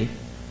mandate.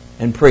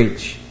 And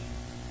preach.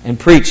 And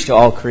preach to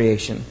all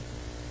creation.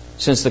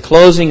 Since the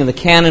closing of the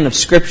canon of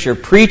Scripture,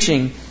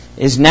 preaching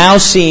is now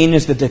seen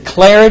as the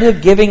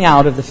declarative giving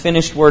out of the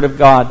finished Word of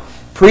God.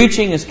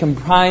 Preaching is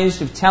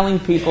comprised of telling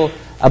people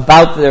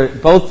about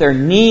both their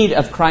need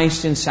of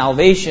Christ in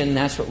salvation,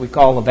 that's what we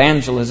call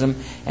evangelism,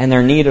 and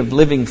their need of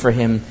living for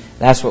Him,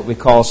 that's what we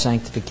call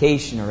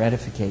sanctification or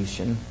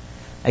edification.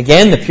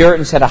 Again, the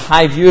Puritans had a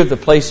high view of the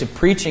place of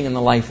preaching in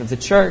the life of the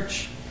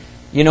church.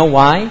 You know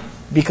why?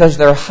 Because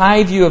their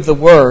high view of the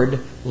Word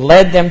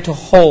led them to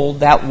hold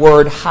that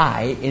Word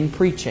high in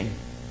preaching.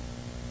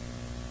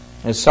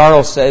 As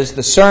Sarl says,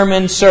 the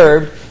sermon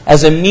served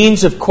as a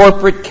means of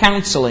corporate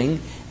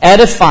counseling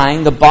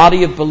edifying the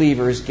body of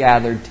believers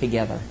gathered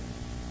together.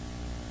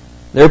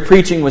 Their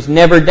preaching was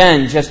never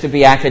done just to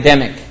be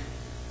academic,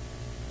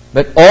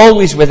 but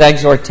always with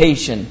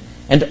exhortation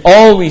and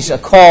always a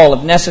call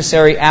of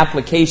necessary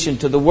application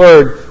to the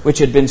word which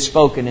had been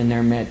spoken in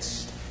their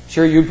midst.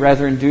 Sure, you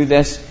brethren do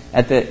this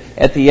at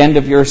the end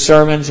of your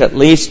sermons. At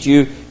least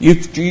you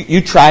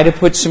try to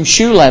put some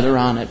shoe leather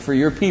on it for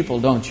your people,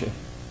 don't you?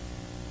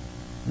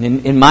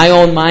 In my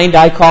own mind,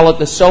 I call it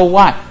the so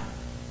what.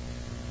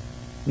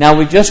 Now,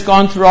 we've just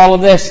gone through all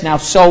of this. Now,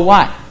 so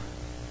what?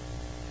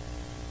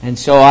 And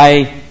so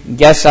I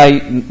guess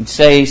I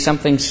say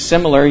something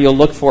similar. You'll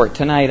look for it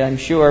tonight, I'm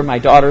sure. My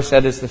daughter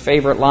said it's the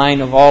favorite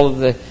line of all of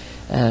the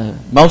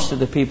most of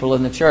the people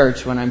in the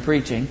church when I'm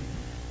preaching.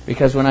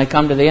 Because when I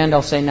come to the end,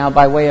 I'll say, now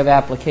by way of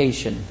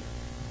application.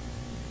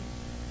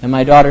 And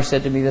my daughter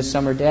said to me this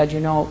summer, Dad,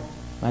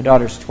 my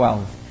daughter's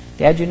 12.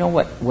 Dad, you know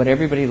what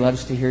everybody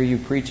loves to hear you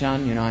preach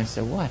on? I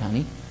said, what,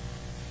 honey?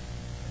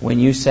 When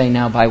you say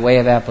now by way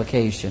of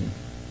application.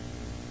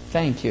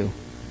 Thank you.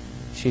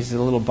 She's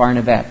a little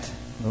Barnabette,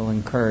 a little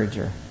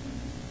encourager.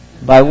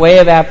 By way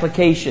of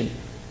application.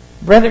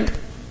 Brethren,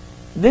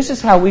 this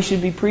is how we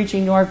should be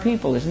preaching to our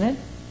people, isn't it?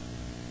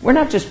 We're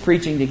not just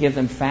preaching to give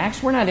them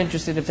facts. We're not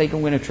interested if they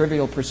can win a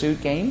Trivial Pursuit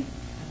game.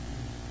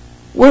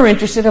 We're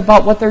interested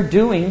about what they're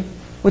doing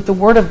with the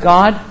Word of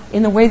God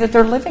in the way that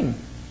they're living.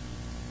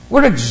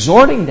 We're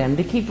exhorting them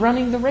to keep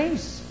running the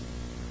race.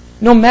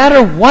 No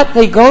matter what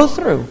they go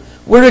through,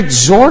 we're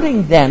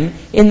exhorting them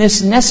in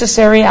this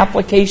necessary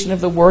application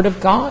of the Word of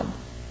God.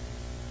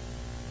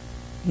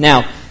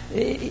 Now,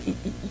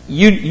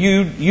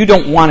 you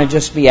don't want to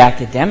just be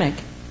academic.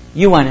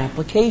 You want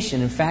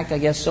application. In fact, I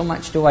guess so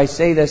much do I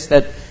say this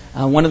that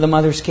one of the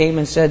mothers came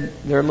and said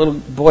their little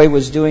boy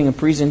was doing a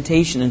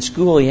presentation in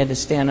school. He had to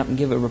stand up and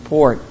give a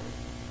report.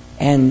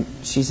 And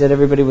she said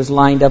everybody was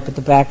lined up at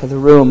the back of the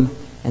room,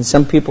 and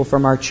some people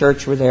from our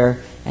church were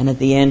there. And at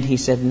the end he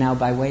said, now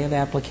by way of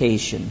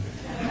application,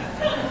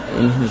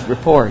 in his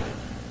report.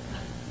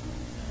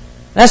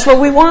 That's what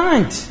we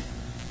want.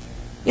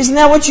 Isn't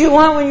that what you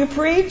want when you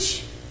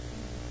preach?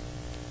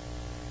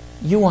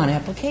 You want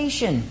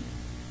application.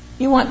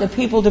 You want the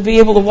people to be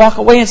able to walk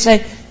away and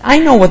say, I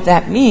know what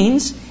that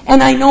means,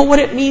 and I know what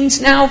it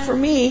means now for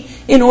me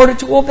in order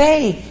to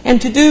obey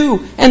and to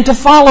do and to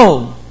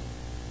follow.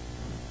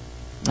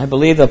 I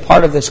believe that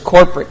part of this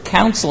corporate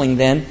counseling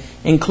then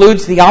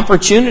includes the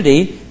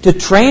opportunity to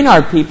train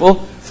our people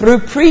through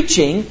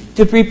preaching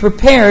to be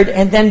prepared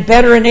and then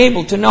better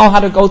enabled to know how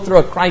to go through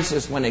a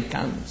crisis when it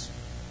comes.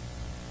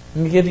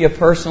 Let me give you a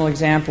personal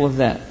example of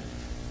that.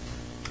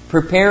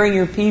 Preparing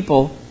your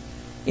people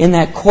in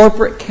that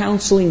corporate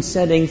counseling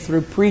setting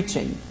through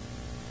preaching.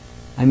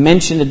 I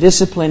mentioned a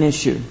discipline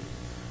issue.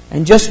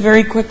 And just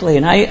very quickly,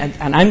 and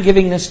I'm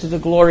giving this to the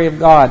glory of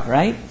God,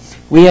 right?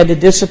 We had to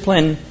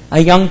discipline a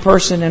young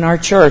person in our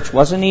church.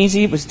 Wasn't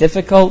easy, it was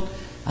difficult.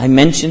 I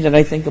mentioned it,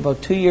 I think,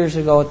 about 2 years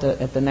ago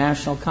at the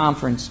national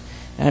conference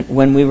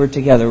when we were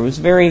together. It was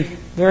very,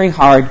 very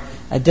hard,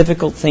 a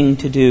difficult thing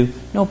to do.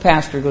 No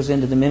pastor goes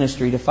into the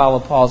ministry to follow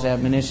Paul's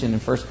admonition in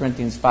 1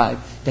 Corinthians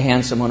 5 to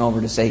hand someone over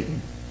to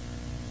Satan.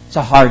 It's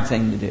a hard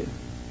thing to do,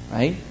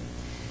 right?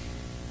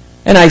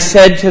 And I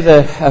said to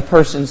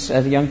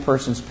the young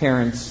person's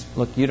parents,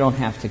 look, you don't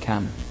have to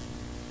come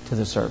to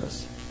the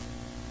service.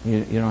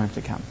 You don't have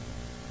to come.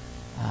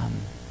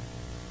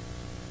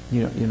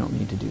 You don't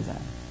need to do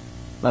that.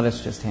 Let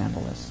us just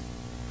handle this.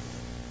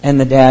 And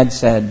the dad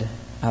said,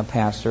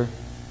 Pastor,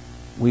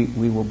 we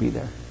will be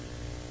there.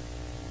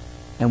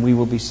 And we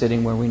will be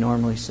sitting where we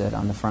normally sit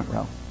on the front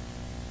row.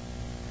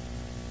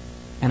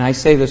 And I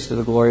say this to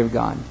the glory of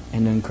God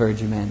and to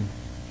encourage men.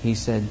 He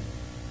said,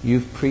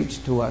 you've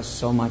preached to us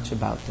so much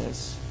about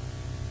this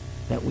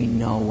that we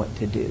know what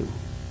to do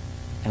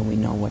and we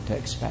know what to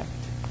expect.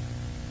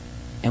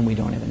 And we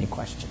don't have any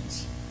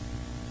questions.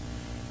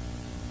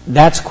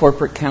 That's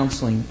corporate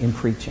counseling in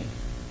preaching.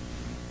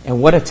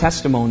 And what a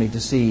testimony to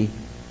see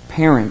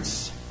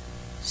parents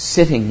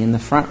sitting in the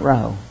front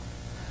row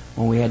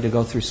when we had to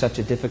go through such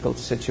a difficult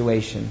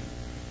situation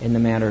in the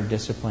matter of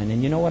discipline.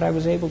 And you know what I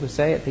was able to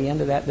say at the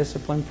end of that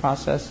discipline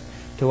process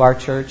to our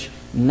church?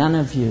 None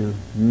of you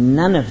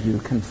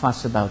can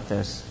fuss about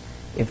this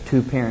if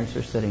two parents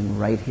are sitting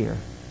right here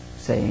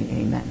saying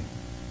amen.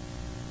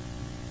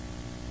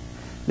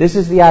 This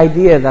is the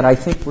idea that I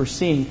think we're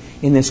seeing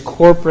in this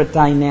corporate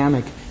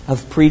dynamic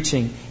of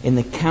preaching, in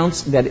the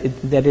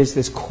that is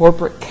this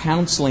corporate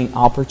counseling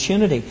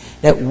opportunity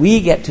that we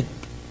get to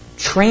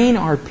train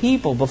our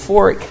people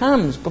before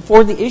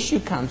the issue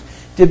comes,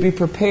 to be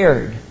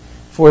prepared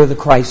for the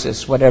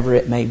crisis, whatever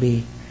it may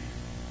be.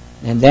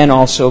 And then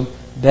also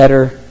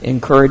better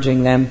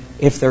encouraging them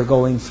if they're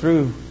going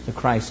through the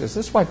crisis.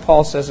 This is why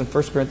Paul says in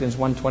 1 Corinthians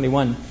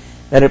 1:21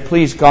 that it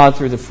pleased God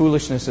through the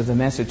foolishness of the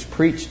message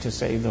preached to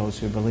save those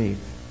who believe.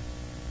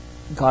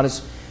 God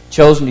has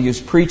chosen to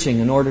use preaching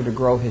in order to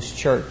grow His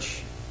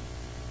church.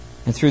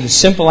 And through the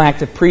simple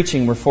act of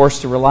preaching, we're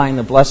forced to rely on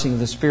the blessing of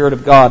the Spirit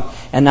of God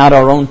and not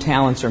our own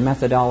talents or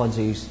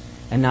methodologies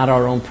and not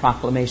our own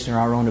proclamation or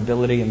our own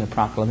ability in the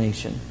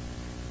proclamation.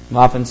 I've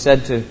often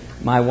said to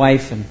my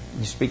wife, and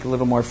you speak a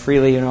little more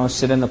freely,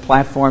 sit in the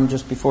platform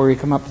just before we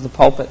come up to the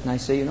pulpit, and I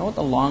say, you know what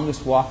the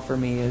longest walk for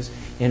me is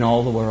in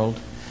all the world?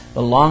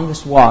 The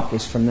longest walk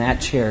is from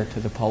that chair to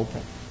the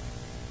pulpit.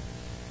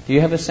 Do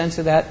you have a sense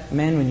of that,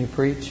 men, when you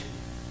preach?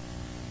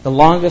 The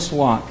longest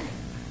walk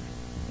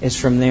is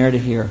from there to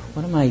here.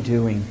 What am I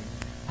doing?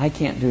 I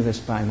can't do this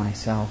by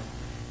myself.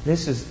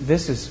 This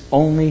is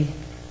only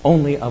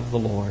of the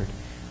Lord.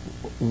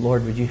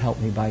 Lord, would you help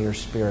me by your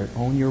Spirit?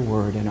 Own your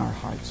word in our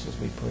hearts as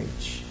we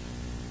preach.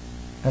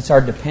 That's our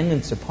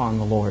dependence upon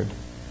the Lord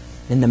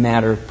in the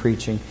matter of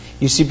preaching.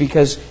 You see,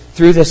 because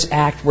through this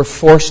act we're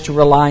forced to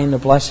rely on the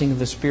blessing of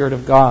the Spirit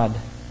of God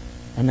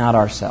and not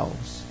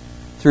ourselves.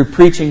 Through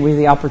preaching we have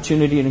the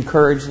opportunity to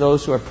encourage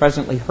those who are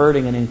presently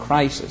hurting and in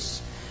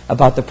crisis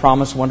about the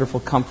promised wonderful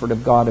comfort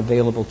of God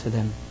available to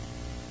them.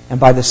 And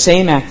by the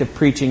same act of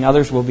preaching,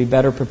 others will be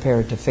better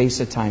prepared to face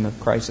a time of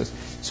crisis.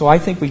 So I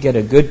think we get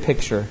a good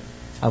picture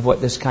of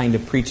what this kind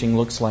of preaching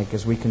looks like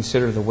as we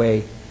consider the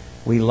way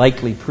we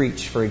likely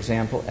preach, for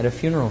example, at a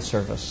funeral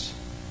service.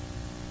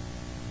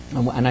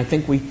 And I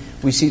think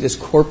we see this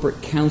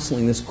corporate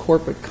counseling, this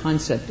corporate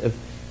concept of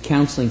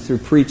counseling through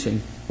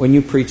preaching when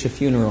you preach a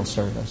funeral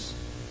service.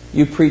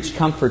 You preach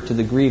comfort to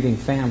the grieving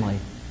family.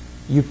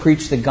 You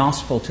preach the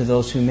gospel to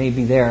those who may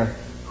be there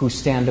who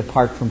stand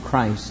apart from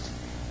Christ.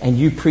 And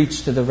you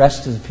preach to the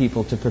rest of the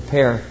people to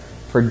prepare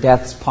for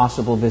death's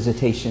possible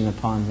visitation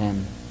upon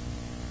them.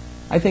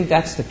 I think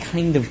that's the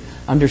kind of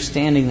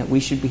understanding that we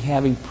should be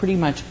having pretty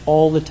much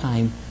all the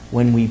time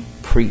when we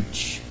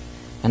preach.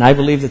 And I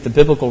believe that the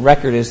biblical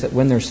record is that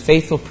when there's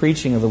faithful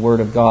preaching of the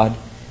Word of God,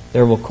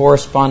 there will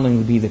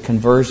correspondingly be the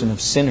conversion of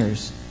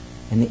sinners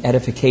and the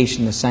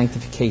edification, the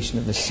sanctification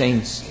of the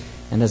saints,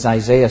 and as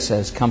Isaiah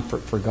says,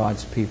 comfort for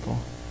God's people.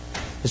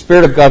 The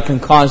Spirit of God can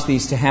cause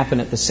these to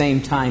happen at the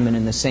same time and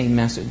in the same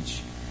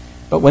message.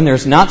 But when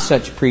there's not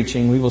such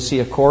preaching, we will see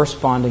a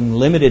corresponding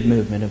limited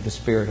movement of the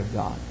Spirit of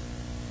God.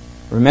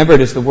 Remember,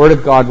 it is the Word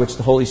of God which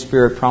the Holy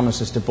Spirit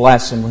promises to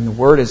bless, and when the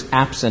Word is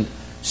absent,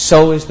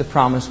 so is the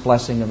promised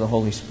blessing of the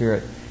Holy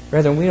Spirit.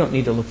 Brethren, we don't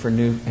need to look for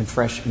new and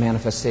fresh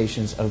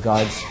manifestations of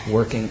God's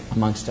working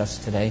amongst us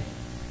today.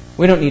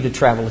 We don't need to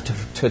travel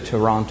to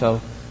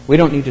Toronto. We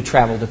don't need to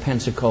travel to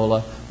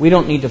Pensacola. We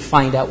don't need to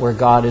find out where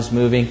God is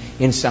moving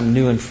in some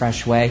new and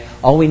fresh way.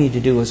 All we need to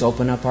do is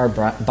open up our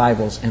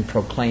Bibles and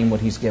proclaim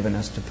what He's given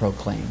us to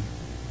proclaim.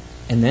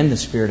 And then the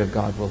Spirit of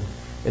God will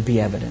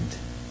be evident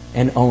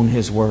and own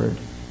His Word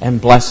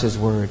and bless His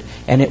Word.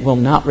 And it will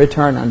not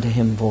return unto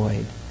Him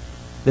void.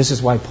 This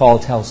is why Paul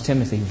tells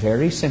Timothy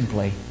very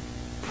simply,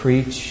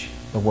 preach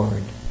the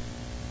Word.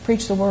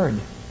 Preach the Word.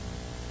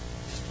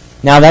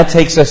 Now that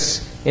takes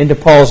us into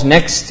Paul's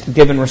next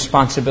given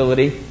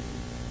responsibility,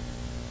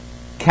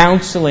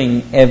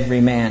 counseling every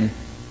man.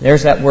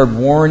 There's that word,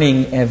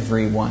 warning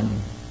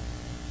everyone.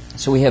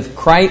 So we have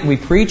Christ, we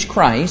preach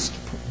Christ,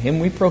 Him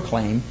we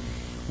proclaim,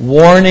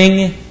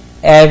 warning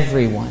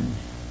everyone.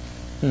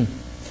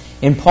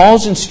 In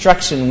Paul's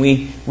instruction,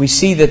 we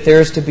see that there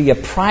is to be a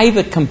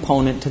private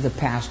component to the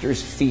pastor's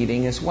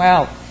feeding as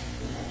well.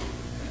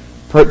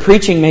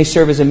 Preaching may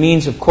serve as a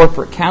means of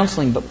corporate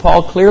counseling, but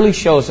Paul clearly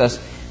shows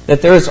us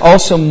that there is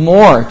also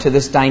more to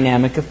this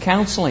dynamic of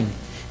counseling.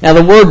 Now,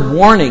 the word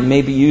warning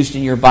may be used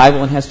in your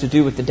Bible and has to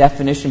do with the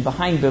definition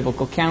behind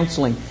biblical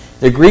counseling.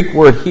 The Greek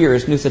word here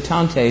is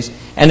nouthetantes,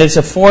 and it's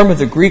a form of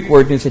the Greek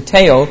word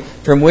noutheteo,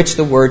 from which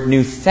the word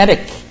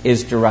nouthetic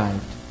is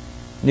derived.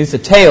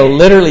 Noutheteo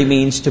literally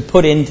means to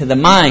put into the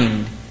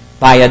mind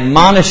by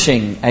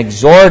admonishing,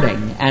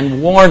 exhorting,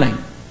 and warning.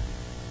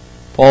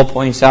 Paul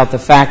points out the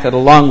fact that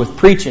along with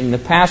preaching, the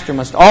pastor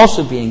must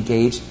also be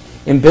engaged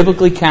in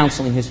biblically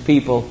counseling his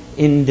people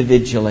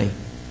individually.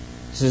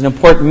 This is an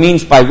important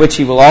means by which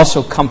he will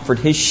also comfort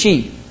his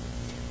sheep.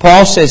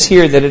 Paul says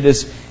here that it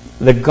is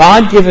the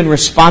God-given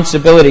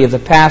responsibility of the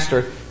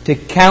pastor to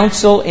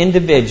counsel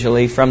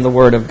individually from the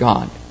Word of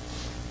God.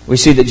 We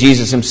see that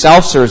Jesus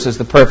Himself serves as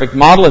the perfect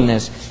model in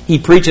this. He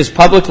preaches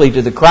publicly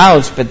to the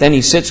crowds, but then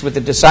He sits with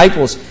the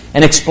disciples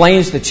and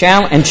explains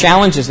and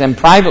challenges them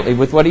privately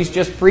with what He's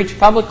just preached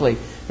publicly.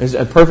 There's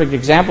a perfect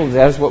example of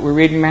that is what we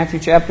read in Matthew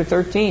chapter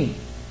 13.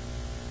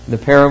 The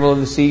parable of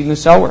the seed and the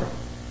sower.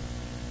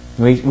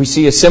 We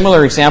see a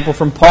similar example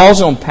from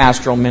Paul's own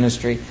pastoral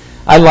ministry.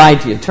 I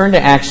lied to you. Turn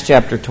to Acts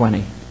chapter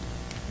 20.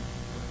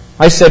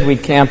 I said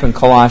we'd camp in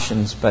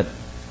Colossians, but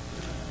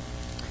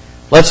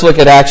let's look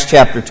at Acts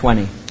chapter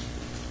 20.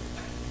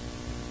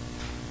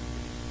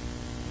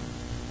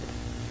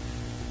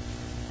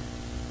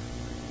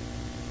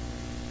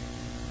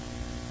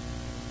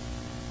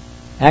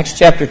 Acts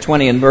chapter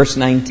 20 and verse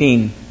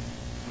 19.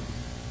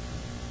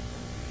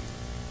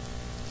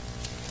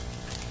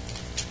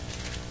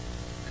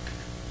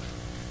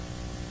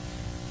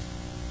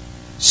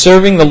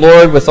 Serving the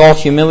Lord with all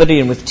humility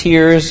and with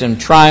tears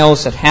and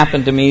trials that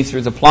happened to me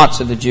through the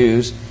plots of the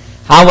Jews,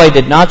 how I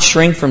did not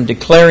shrink from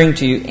declaring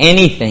to you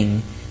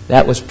anything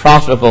that was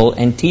profitable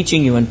and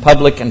teaching you in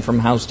public and from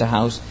house to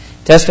house,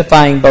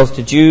 testifying both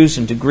to Jews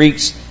and to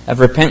Greeks of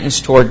repentance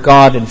toward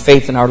God and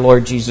faith in our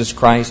Lord Jesus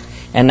Christ.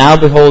 And now,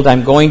 behold, I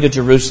am going to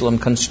Jerusalem,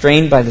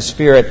 constrained by the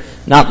Spirit,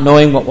 not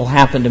knowing what will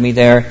happen to me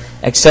there,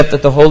 except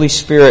that the Holy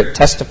Spirit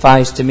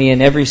testifies to me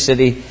in every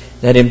city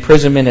that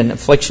imprisonment and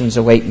afflictions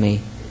await me.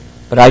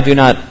 But I do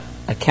not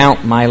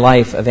account my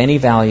life of any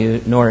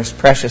value, nor as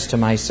precious to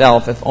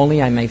myself, if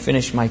only I may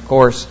finish my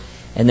course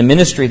and the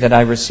ministry that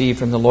I received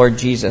from the Lord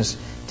Jesus,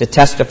 to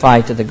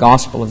testify to the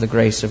gospel of the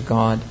grace of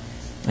God.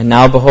 And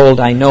now, behold,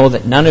 I know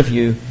that none of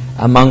you,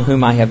 among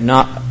whom I have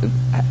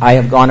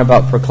gone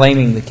about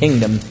proclaiming the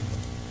kingdom,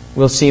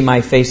 will see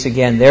my face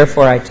again.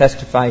 Therefore I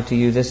testify to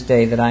you this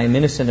day that I am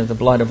innocent of the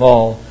blood of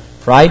all,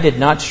 for I did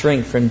not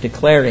shrink from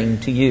declaring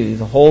to you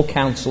the whole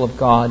counsel of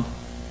God.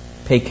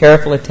 Pay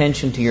careful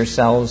attention to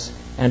yourselves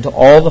and to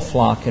all the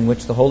flock in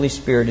which the Holy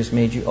Spirit has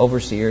made you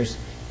overseers,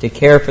 to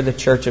care for the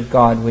church of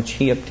God, which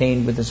He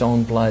obtained with His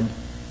own blood.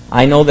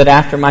 I know that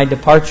after my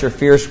departure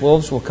fierce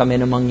wolves will come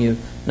in among you,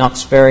 not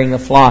sparing the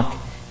flock.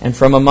 And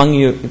from among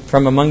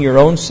your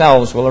own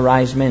selves will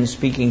arise men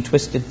speaking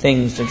twisted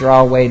things to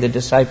draw away the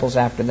disciples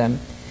after them.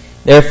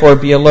 Therefore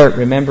be alert,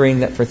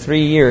 remembering that for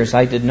 3 years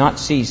I did not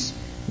cease,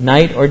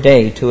 night or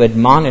day, to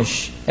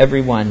admonish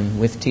everyone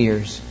with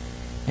tears.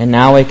 And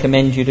now I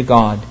commend you to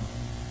God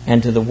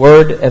and to the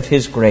word of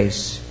His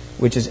grace,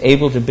 which is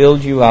able to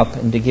build you up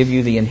and to give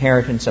you the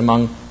inheritance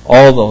among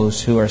all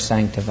those who are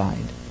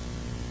sanctified.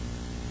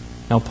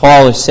 Now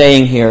Paul is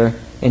saying here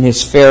in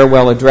his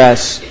farewell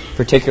address,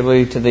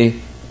 particularly to the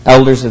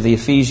elders of the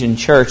Ephesian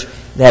church,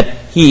 that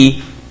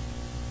he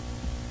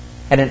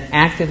had an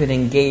active and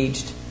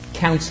engaged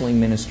counseling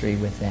ministry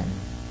with them.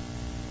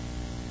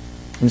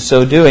 In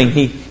so doing,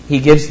 he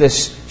gives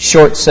this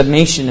short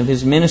summation of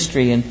his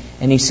ministry, and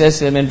he says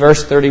to them in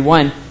verse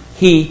 31,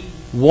 he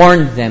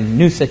warned them,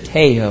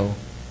 nutheteo.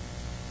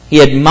 He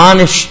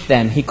admonished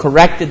them, he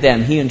corrected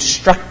them, he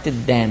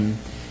instructed them.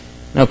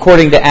 Now,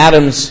 according to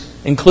Adams,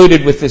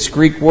 included with this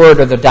Greek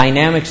word are the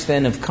dynamics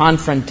then of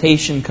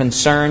confrontation,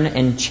 concern,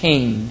 and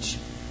change.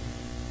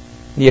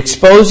 The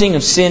exposing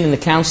of sin in the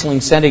counseling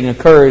setting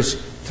occurs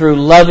through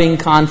loving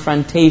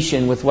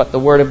confrontation with what the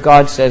Word of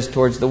God says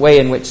towards the way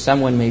in which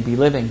someone may be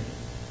living.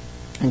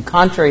 And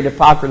contrary to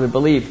popular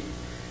belief,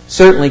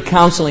 certainly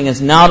counseling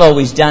is not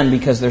always done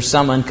because there's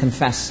some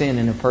unconfessed sin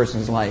in a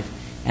person's life.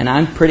 And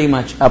I'm pretty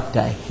much up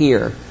to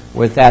here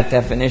with that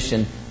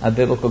definition of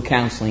biblical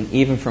counseling,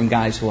 even from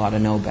guys who ought to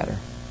know better,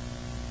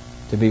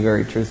 to be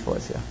very truthful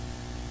with you.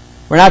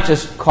 We're not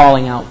just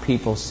calling out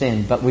people's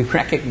sin, but we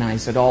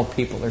recognize that all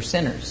people are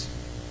sinners.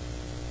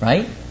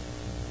 Right?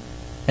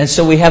 And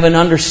so we have an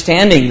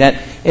understanding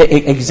that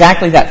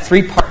exactly that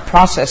three-part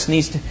process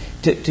needs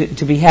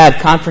to be had: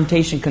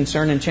 confrontation,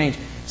 concern, and change.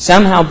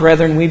 Somehow,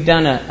 brethren, we've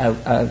done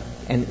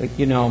and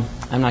you know,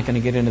 I'm not going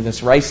to get into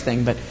this rice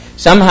thing, but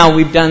somehow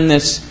we've done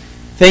this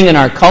thing in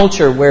our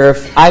culture where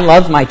if I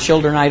love my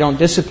children, I don't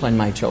discipline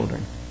my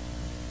children.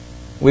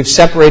 We've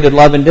separated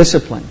love and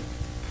discipline.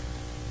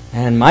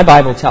 And my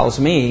Bible tells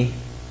me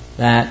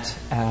that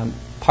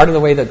part of the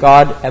way that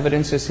God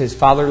evidences His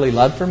fatherly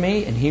love for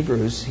me, in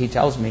Hebrews, He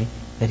tells me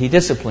that He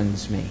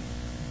disciplines me.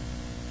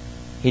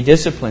 He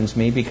disciplines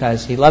me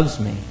because He loves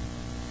me.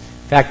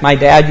 In fact, my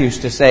dad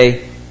used to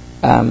say,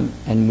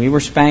 and we were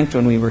spanked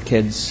when we were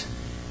kids,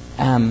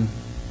 and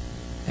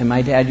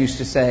my dad used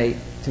to say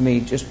to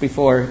me just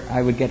before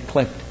I would get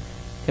clipped,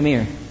 "Come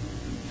here.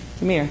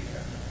 Come here."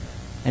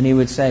 And he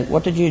would say,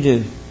 "What did you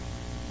do?"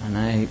 And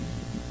I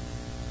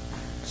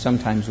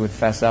sometimes would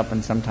fess up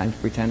and sometimes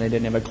pretend I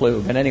didn't have a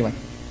clue. But anyway,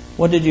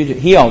 "What did you do?"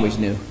 He always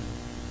knew.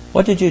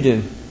 "What did you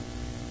do?"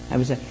 I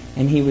would say,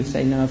 and he would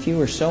say, "No, if you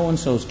were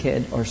so-and-so's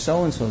kid or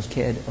so-and-so's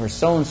kid or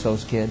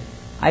so-and-so's kid,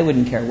 I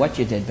wouldn't care what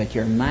you did, but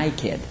you're my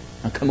kid.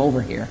 Now come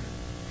over here."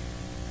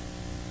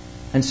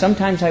 And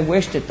sometimes I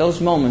wished at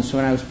those moments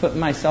when I was putting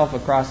myself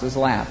across his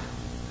lap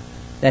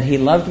that he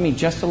loved me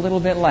just a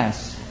little bit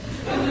less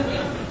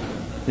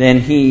than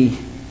he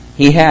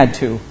had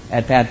to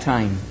at that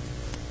time.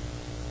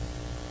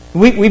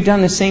 We've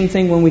done the same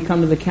thing when we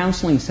come to the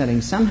counseling setting.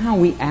 Somehow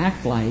we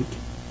act like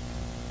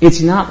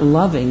it's not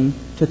loving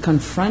to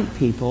confront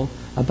people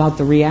about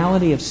the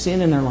reality of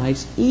sin in their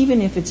lives,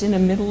 even if it's in the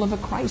middle of a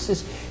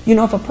crisis. You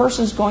know, if a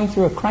person's going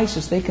through a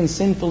crisis, they can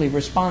sinfully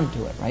respond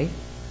to it, right?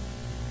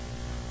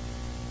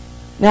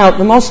 Now,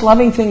 the most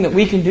loving thing that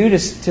we can do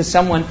to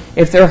someone,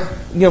 if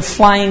they're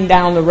flying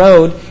down the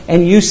road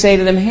and you say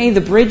to them, "Hey,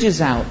 the bridge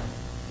is out.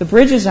 The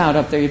bridge is out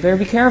up there. You better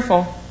be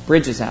careful.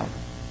 Bridge is out."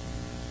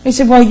 They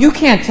said, "Well, you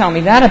can't tell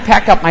me that. I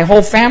packed up my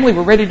whole family.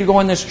 We're ready to go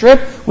on this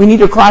trip. We need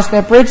to cross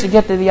that bridge to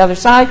get to the other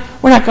side.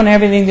 We're not going to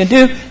have anything to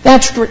do."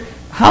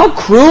 How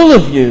cruel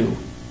of you.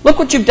 Look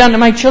what you've done to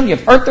my children.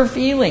 You've hurt their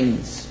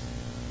feelings.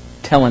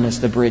 Telling us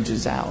the bridge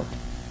is out.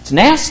 It's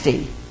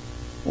nasty.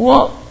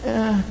 Well,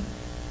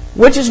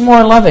 which is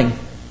more loving?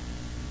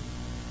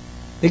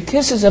 The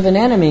kisses of an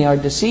enemy are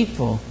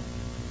deceitful,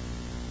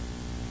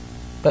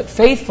 but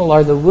faithful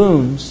are the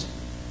wounds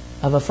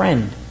of a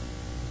friend.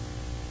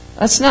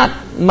 Let's not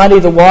muddy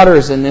the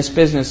waters in this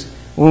business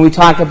when we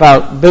talk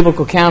about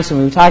biblical counseling.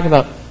 When we talk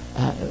about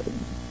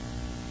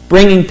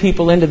bringing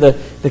people into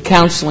the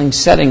counseling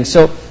setting.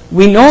 So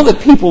we know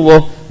that people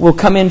will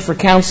come in for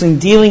counseling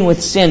dealing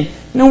with sin.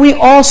 We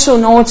also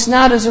know it's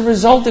not as a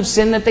result of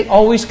sin that they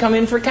always come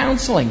in for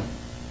counseling.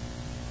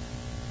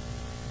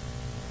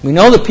 We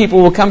know that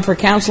people will come for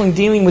counseling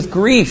dealing with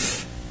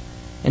grief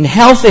and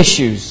health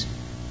issues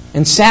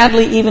and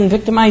sadly even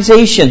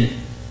victimization.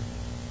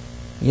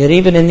 Yet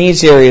even in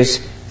these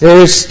areas, there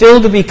is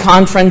still to be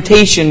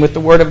confrontation with the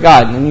Word of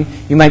God. And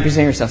you might be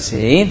saying to yourself,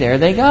 see, there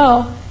they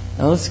go.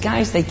 Those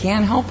guys, they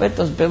can't help it.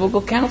 Those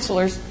biblical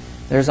counselors,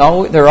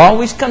 they're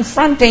always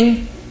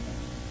confronting.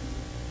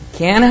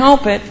 Can't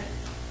help it.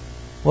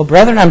 Well,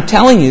 brethren, I'm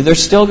telling you,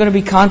 there's still going to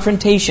be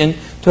confrontation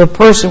to a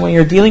person when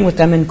you're dealing with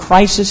them in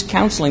crisis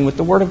counseling with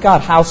the Word of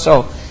God. How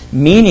so?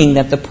 Meaning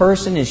that the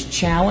person is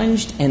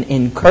challenged and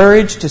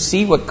encouraged to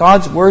see what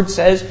God's Word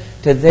says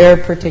to their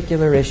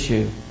particular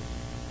issue.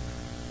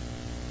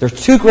 There's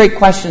two great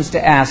questions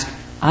to ask,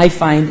 I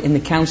find, in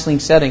the counseling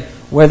setting,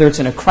 whether it's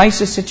in a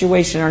crisis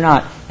situation or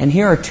not. And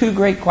here are two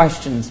great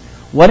questions.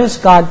 What is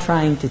God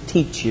trying to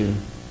teach you?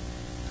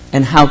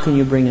 And how can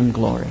you bring Him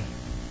glory?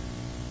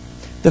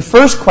 The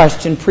first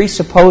question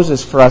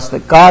presupposes for us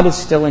that God is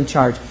still in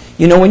charge.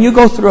 When you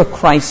go through a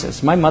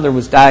crisis, my mother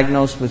was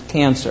diagnosed with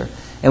cancer,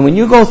 and when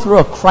you go through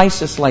a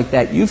crisis like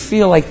that, you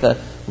feel like the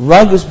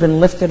rug has been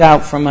lifted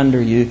out from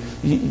under you.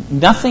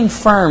 Nothing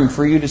firm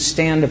for you to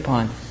stand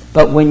upon.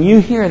 But when you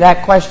hear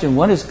that question,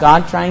 what is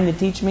God trying to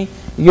teach me?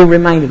 You're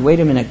reminded, wait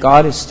a minute,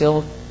 God is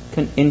still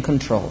in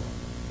control.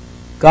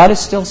 God is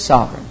still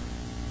sovereign.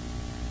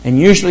 And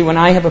usually when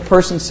I have a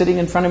person sitting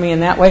in front of me in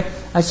that way,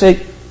 I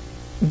say,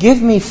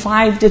 give me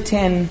 5 to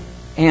 10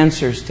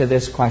 answers to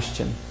this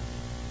question.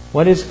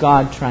 What is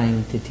God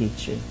trying to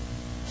teach you?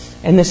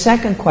 And the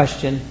second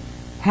question,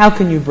 how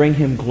can you bring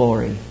Him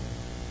glory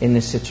in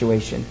this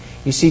situation?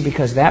 You see,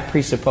 because that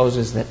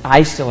presupposes that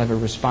I still have a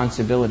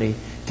responsibility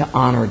to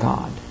honor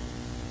God.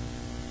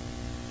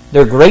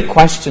 They're great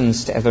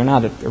questions. They're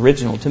not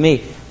original to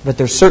me, but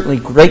they're certainly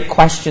great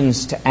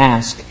questions to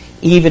ask,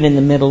 even in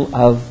the middle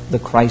of the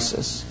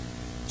crisis.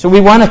 So we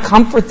want to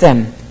comfort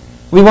them.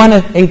 We want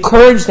to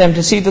encourage them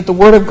to see that the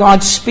Word of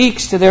God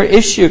speaks to their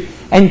issue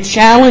and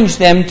challenge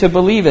them to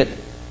believe it,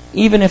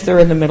 even if they're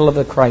in the middle of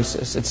a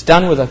crisis. It's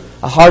done with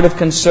a heart of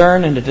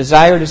concern and a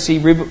desire to see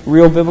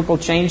real biblical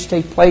change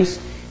take place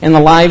in the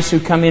lives who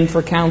come in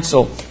for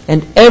counsel.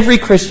 And every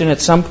Christian at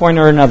some point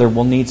or another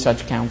will need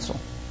such counsel.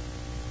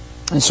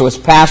 And so as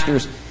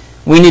pastors,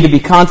 we need to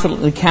be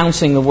confidently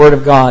counseling the Word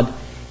of God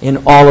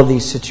in all of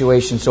these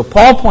situations. So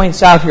Paul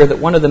points out here that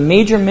one of the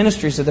major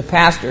ministries of the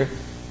pastor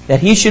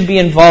that he should be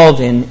involved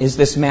in is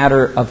this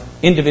matter of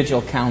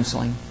individual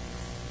counseling.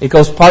 It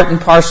goes part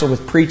and parcel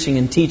with preaching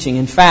and teaching.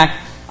 In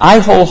fact, I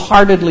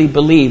wholeheartedly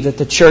believe that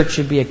the church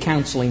should be a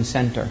counseling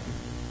center.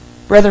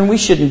 Brethren, we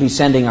shouldn't be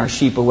sending our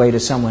sheep away to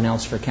someone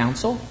else for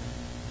counsel.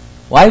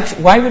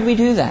 Why would we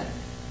do that?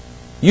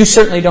 You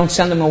certainly don't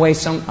send them away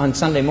on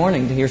Sunday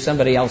morning to hear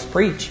somebody else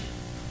preach.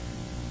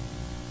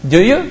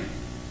 Do you?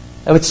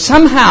 But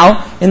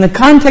somehow, in the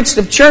context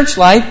of church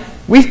life,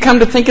 we've come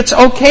to think it's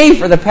okay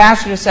for the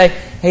pastor to say,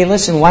 hey,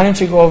 listen, why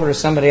don't you go over to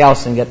somebody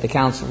else and get the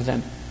counsel with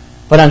them?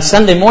 But on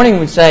Sunday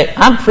morning we'd say,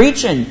 I'm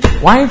preaching.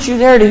 Why aren't you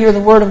there to hear the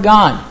Word of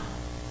God?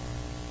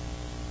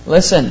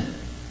 Listen,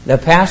 the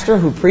pastor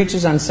who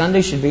preaches on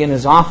Sunday should be in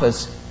his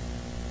office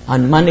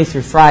on Monday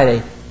through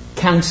Friday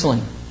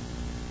counseling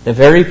the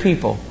very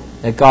people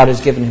that God has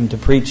given him to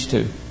preach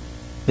to.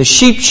 The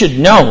sheep should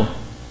know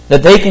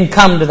that they can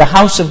come to the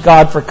house of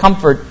God for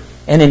comfort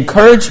and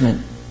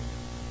encouragement.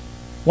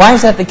 Why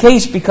is that the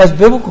case? Because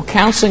biblical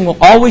counseling will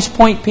always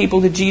point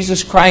people to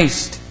Jesus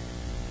Christ.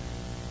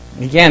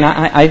 Again,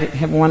 I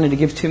haven't wanted to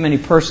give too many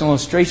personal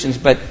illustrations,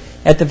 but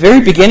at the very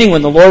beginning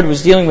when the Lord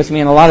was dealing with me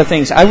in a lot of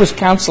things, I was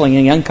counseling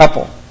a young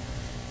couple.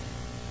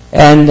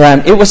 And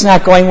it was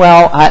not going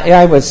well.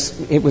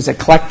 It was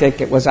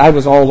eclectic. I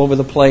was all over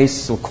the place.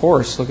 So of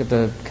course, look at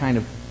the kind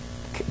of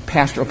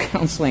pastoral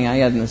counseling I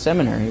had in the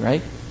seminary,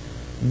 right?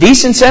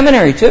 Decent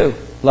seminary too.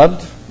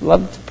 Loved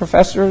the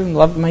professor and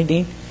loved my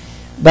dean.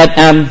 But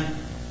I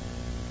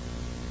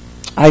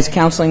was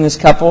counseling this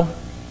couple.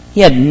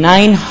 He had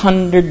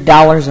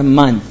 $900 a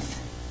month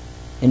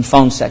in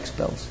phone sex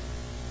bills.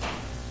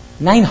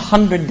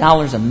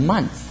 $900 a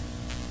month.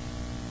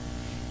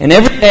 And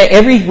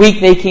every week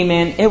they came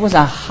in, it was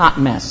a hot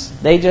mess.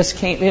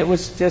 It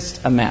was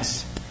just a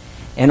mess.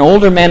 And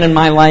older men in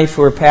my life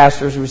who were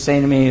pastors were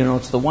saying to me,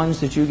 it's the ones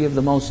that you give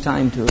the most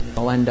time to,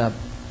 they'll end up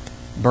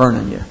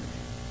burning you.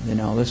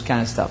 This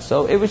kind of stuff.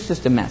 So it was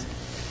just a mess.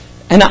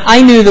 And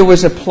I knew there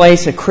was a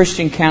place, a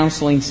Christian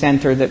counseling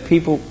center that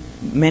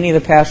many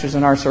of the pastors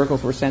in our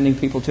circles were sending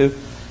people to.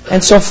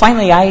 And so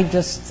finally I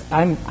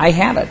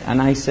had it.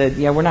 And I said,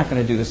 we're not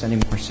going to do this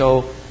anymore.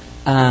 So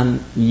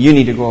you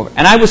need to go over.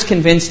 And I was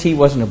convinced he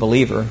wasn't a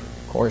believer.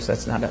 Of course,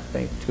 that's not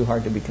too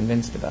hard to be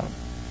convinced about.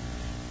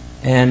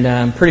 And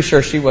I'm pretty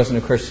sure she wasn't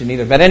a Christian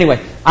either. But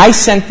anyway, I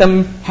sent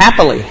them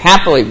happily,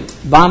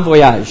 bon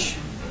voyage.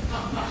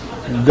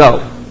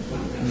 Go.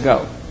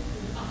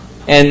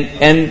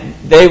 And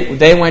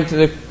they went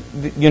to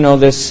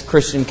this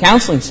Christian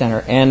counseling center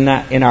in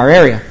our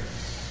area.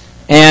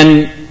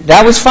 And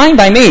that was fine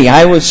by me.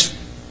 I was,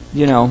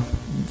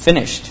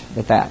 finished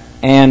with that.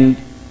 And,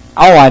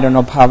 I don't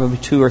know, probably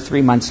 2 or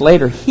 3 months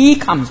later, he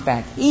comes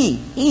back,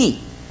 he,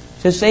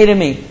 to say to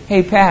me,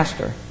 "Hey,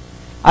 Pastor,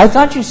 I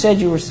thought you said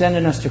you were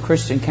sending us to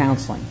Christian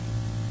counseling."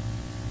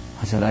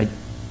 I said,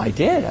 I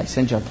did. I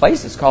sent you a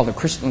place. It's called the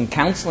Christian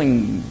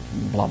Counseling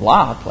blah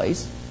blah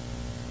place.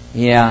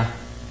 Yeah.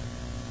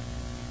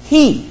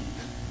 It's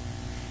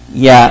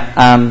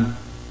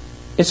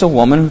a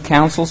woman who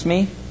counsels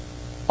me.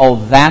 Oh,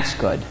 that's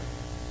good.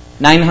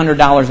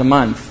 $900 a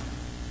month.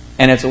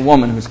 And it's a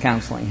woman who's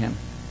counseling him.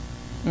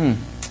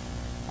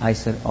 I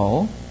said,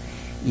 oh.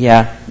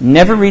 Yeah,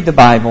 never read the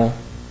Bible.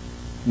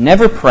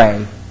 Never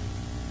pray.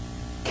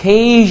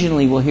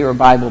 Occasionally we'll hear a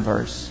Bible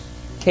verse.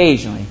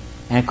 Occasionally.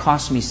 And it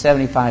costs me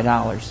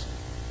 $75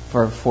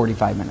 for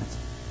 45 minutes.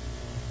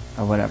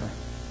 Or whatever.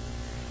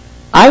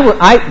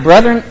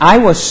 Brethren, I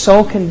was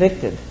so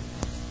convicted.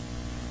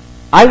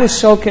 I was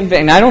so convicted.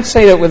 And I don't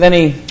say that with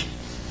any...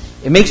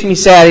 It makes me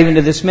sad even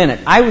to this minute.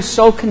 I was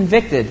so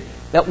convicted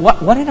that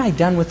what had I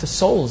done with the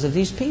souls of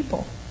these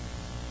people?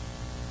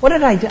 What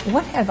have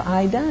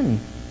I done?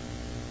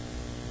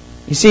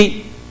 You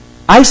see,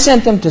 I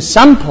sent them to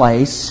some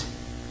place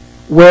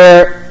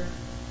where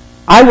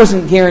I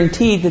wasn't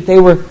guaranteed that they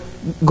were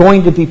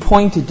going to be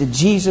pointed to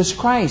Jesus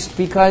Christ,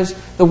 because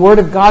the Word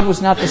of God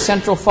was not the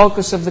central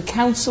focus of the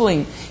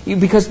counseling,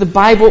 because the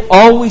Bible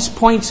always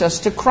points us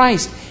to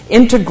Christ.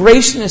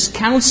 Integrationist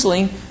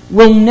counseling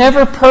will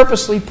never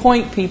purposely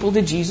point people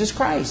to Jesus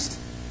Christ.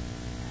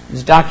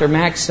 As Dr.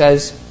 Max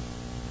says,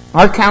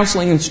 our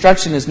counseling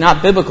instruction is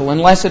not biblical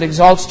unless it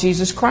exalts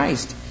Jesus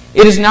Christ.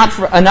 It is not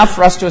enough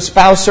for us to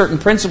espouse certain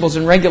principles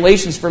and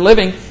regulations for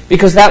living,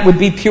 because that would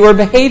be pure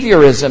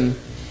behaviorism.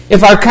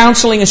 If our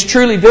counseling is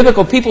truly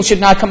biblical, people should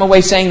not come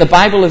away saying the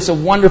Bible is a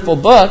wonderful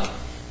book.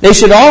 They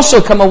should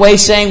also come away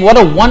saying, what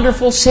a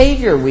wonderful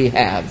Savior we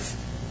have.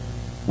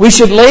 We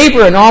should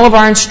labor in all of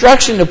our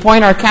instruction to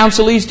point our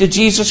counselees to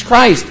Jesus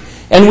Christ.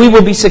 And we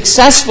will be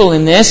successful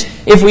in this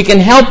if we can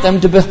help them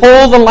to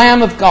behold the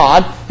Lamb of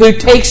God who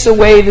takes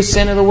away the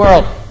sin of the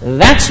world.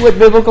 That's what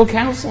biblical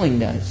counseling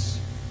does.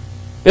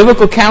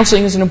 Biblical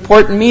counseling is an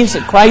important means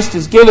that Christ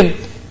has given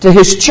to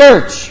His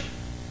church.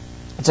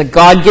 It's a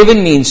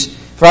God-given means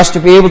for us to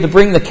be able to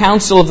bring the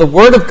counsel of the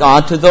Word of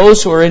God to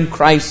those who are in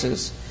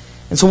crisis.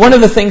 And so one of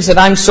the things that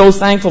I'm so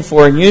thankful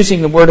for in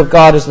using the Word of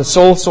God as the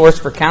sole source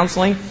for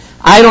counseling,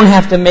 I don't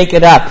have to make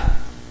it up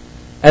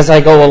as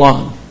I go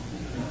along.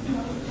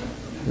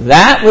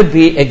 That would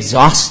be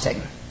exhausting.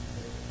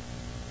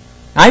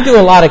 I do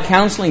a lot of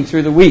counseling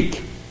through the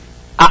week.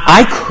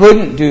 I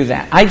couldn't do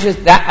that.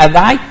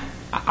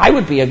 I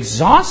would be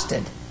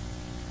exhausted.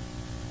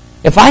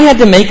 If I had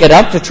to make it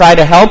up to try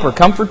to help or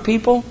comfort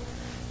people,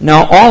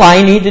 no, all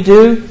I need to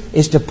do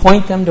is to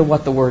point them to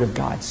what the Word of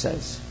God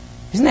says.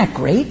 Isn't that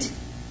great?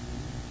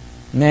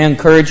 May I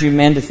encourage you,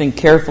 men, to think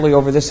carefully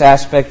over this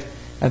aspect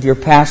of your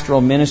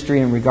pastoral ministry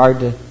in regard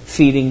to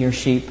feeding your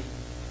sheep.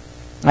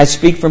 I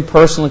speak from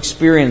personal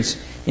experience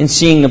in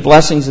seeing the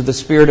blessings of the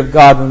Spirit of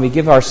God when we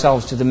give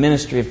ourselves to the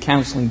ministry of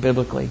counseling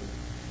biblically.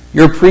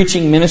 Your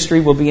preaching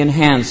ministry will be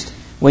enhanced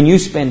when you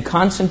spend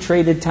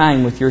concentrated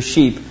time with your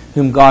sheep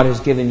whom God has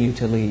given you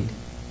to lead.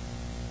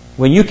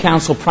 When you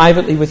counsel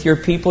privately with your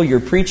people, your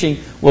preaching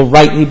will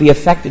rightly be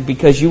affected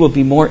because you will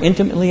be more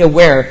intimately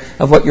aware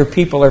of what your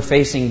people are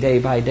facing day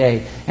by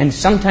day. And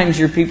sometimes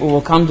your people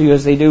will come to you,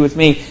 as they do with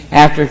me,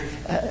 after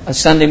a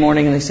Sunday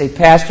morning, and they say,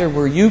 "Pastor,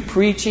 were you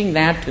preaching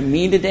that to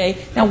me today?"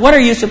 Now, what are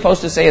you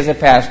supposed to say as a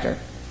pastor?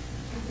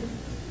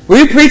 "Were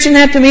you preaching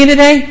that to me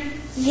today?"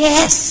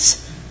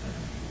 "Yes."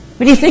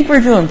 "What do you think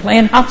we're doing,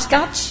 playing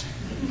hopscotch?"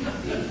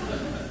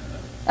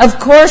 "Of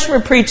course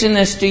we're preaching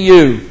this to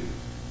you.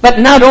 But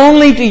not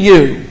only to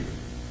you."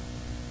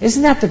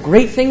 Isn't that the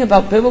great thing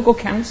about biblical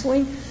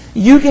counseling?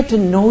 You get to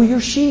know your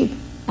sheep.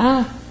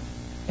 And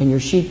your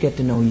sheep get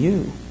to know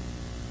you.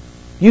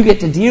 You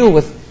get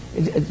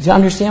to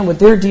understand what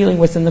they're dealing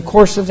with in the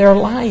course of their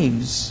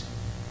lives.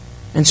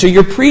 And so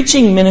your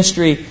preaching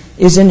ministry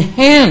is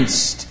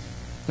enhanced.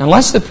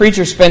 Unless the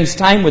preacher spends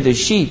time with his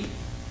sheep,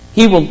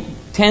 he will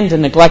tend to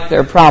neglect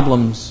their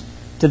problems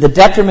to the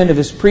detriment of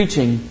his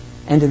preaching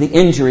and to the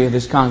injury of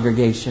his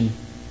congregation.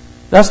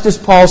 Thus does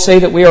Paul say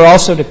that we are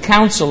also to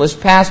counsel as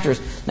pastors.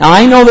 Now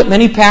I know that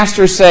many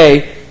pastors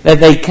say that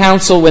they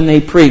counsel when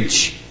they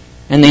preach,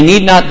 and they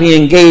need not be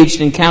engaged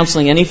in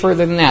counseling any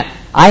further than that.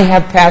 I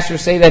have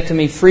pastors say that to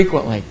me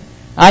frequently.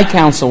 I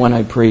counsel when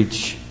I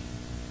preach.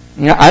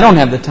 I don't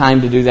have the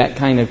time to do that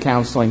kind of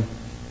counseling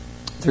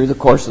through the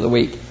course of the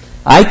week.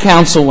 I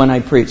counsel when I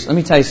preach. Let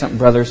me tell you something,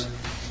 brothers.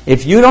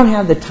 If you don't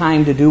have the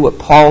time to do what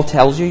Paul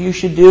tells you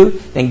should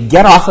do, then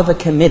get off of a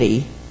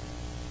committee.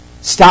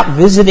 Stop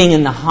visiting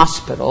in the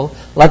hospital.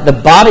 Let the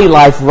body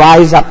life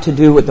rise up to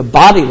do what the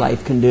body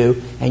life can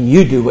do, and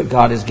you do what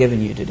God has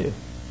given you to do.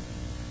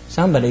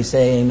 Somebody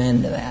say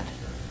amen to that.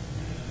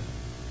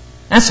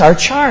 That's our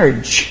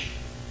charge.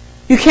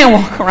 You can't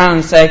walk around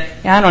and say,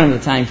 "Yeah, I don't have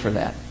the time for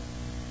that.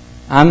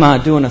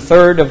 I'm doing a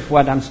third of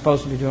what I'm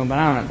supposed to be doing, but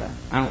I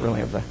don't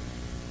really have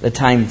the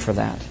time for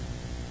that.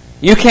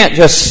 You can't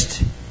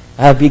just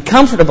be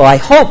comfortable, I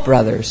hope,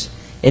 brothers,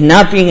 in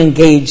not being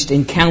engaged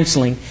in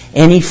counseling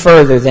any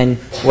further than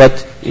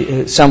what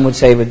some would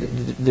say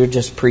they're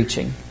just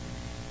preaching.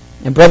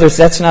 And brothers,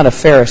 that's not a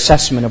fair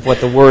assessment of what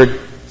the Word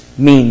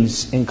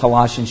means in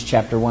Colossians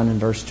chapter 1 and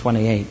verse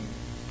 28.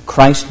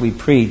 Christ we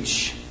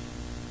preach,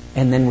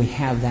 and then we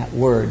have that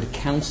word,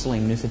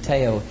 counseling,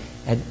 nutheteo,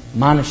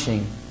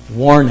 admonishing,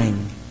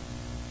 warning.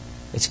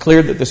 It's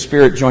clear that the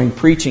Spirit joined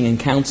preaching and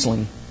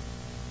counseling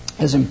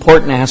as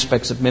important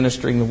aspects of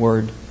ministering the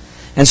Word.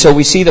 And so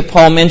we see that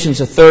Paul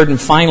mentions a third and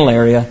final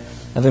area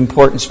of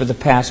importance for the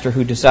pastor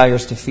who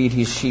desires to feed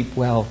his sheep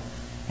well,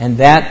 and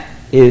that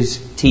is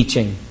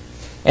teaching.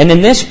 And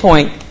in this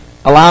point,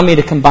 allow me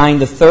to combine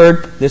this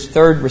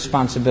third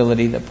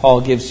responsibility that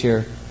Paul gives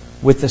here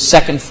with the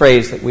second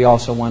phrase that we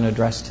also want to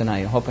address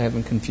tonight. I hope I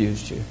haven't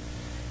confused you.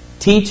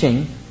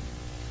 Teaching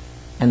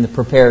and the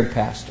prepared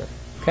pastor.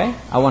 Okay?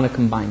 I want to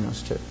combine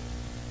those two.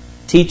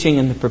 Teaching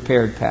and the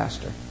prepared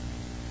pastor.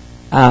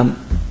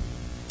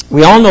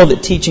 We all know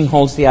that teaching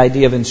holds the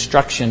idea of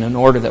instruction in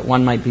order that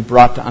one might be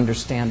brought to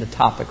understand a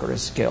topic or a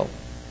skill.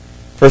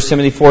 1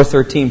 Timothy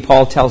 4:13,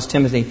 Paul tells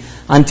Timothy,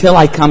 "Until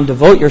I come,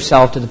 devote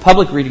yourself to the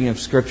public reading of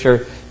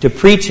Scripture, to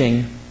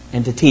preaching,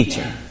 and to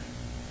teaching."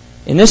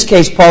 In this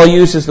case, Paul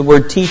uses the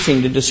word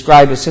teaching to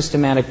describe a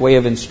systematic way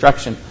of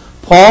instruction.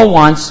 Paul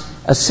wants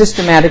a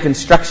systematic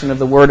instruction of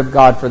the Word of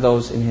God for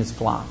those in his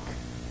flock.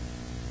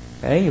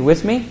 Okay, you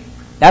with me?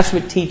 That's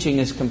what teaching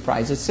is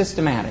comprised. It's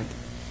systematic.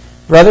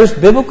 Brothers,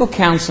 biblical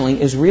counseling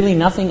is really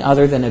nothing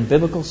other than a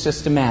biblical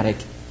systematic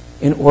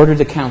in order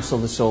to counsel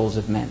the souls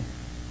of men.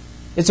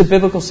 It's a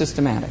biblical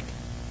systematic.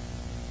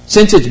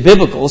 Since it's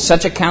biblical,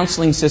 such a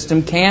counseling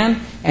system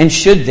can and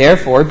should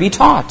therefore be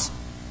taught,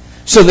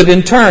 so that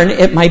in turn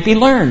it might be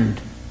learned.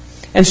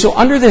 And so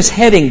under this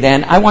heading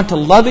then, I want to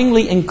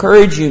lovingly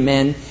encourage you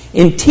men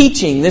in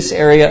teaching this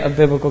area of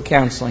biblical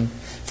counseling.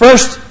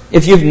 First,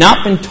 if you've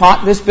not been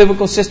taught this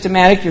biblical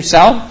systematic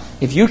yourself,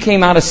 if you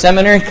came out of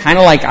seminary kind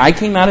of like I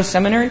came out of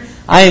seminary,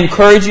 I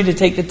encourage you to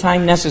take the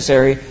time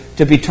necessary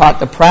to be taught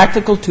the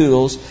practical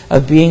tools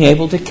of being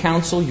able to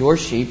counsel your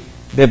sheep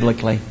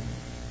biblically.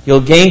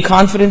 You'll gain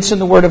confidence in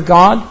the Word of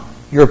God.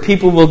 Your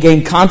people will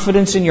gain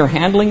confidence in your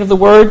handling of the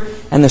Word,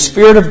 and the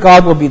Spirit of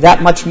God will be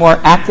that much more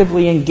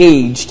actively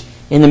engaged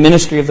in the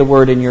ministry of the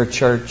Word in your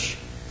church.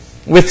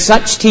 With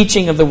such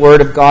teaching of the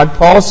Word of God,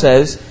 Paul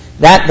says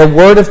that the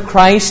Word of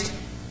Christ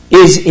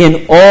is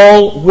in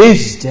all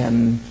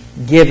wisdom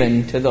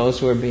given to those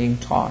who are being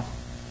taught.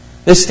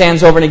 This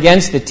stands over and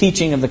against the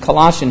teaching of the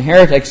Colossian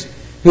heretics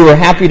who were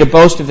happy to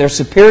boast of their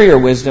superior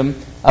wisdom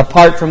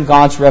apart from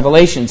God's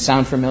revelation.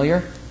 Sound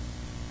familiar?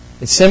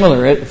 It's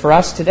similar for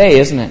us today,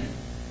 isn't it?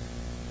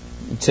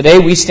 Today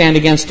we stand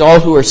against all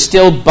who are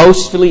still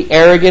boastfully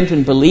arrogant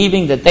and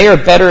believing that they are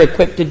better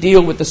equipped to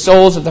deal with the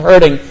souls of the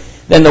hurting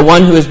than the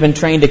one who has been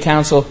trained to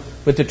counsel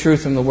with the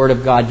truth from the Word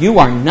of God. You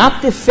are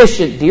not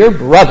deficient, dear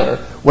brother,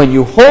 when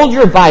you hold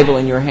your Bible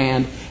in your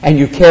hand and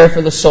you care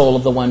for the soul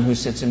of the one who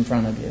sits in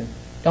front of you.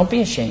 Don't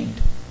be ashamed.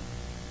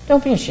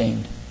 Don't be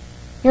ashamed.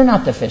 You're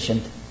not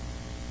deficient.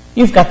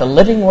 You've got the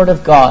living Word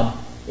of God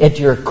at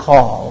your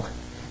call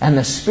and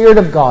the Spirit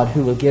of God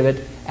who will give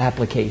it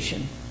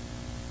application.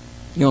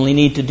 You only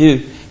need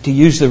to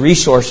use the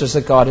resources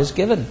that God has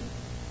given.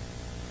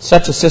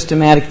 Such a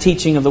systematic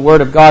teaching of the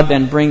Word of God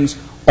then brings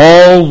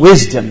all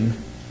wisdom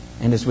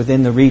and is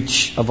within the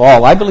reach of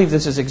all. I believe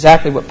this is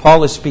exactly what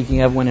Paul is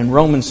speaking of when in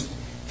Romans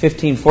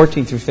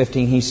 15:14 through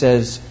 15 he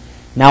says,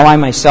 "Now I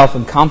myself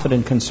am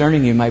confident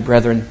concerning you, my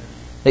brethren,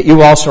 that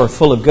you also are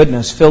full of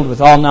goodness, filled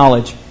with all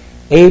knowledge,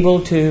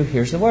 able to,"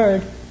 here's the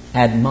word,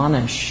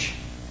 "admonish,"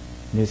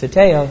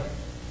 nutheteo,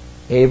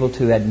 able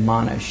to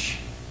admonish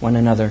one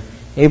another,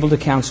 able to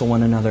counsel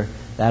one another.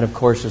 That, of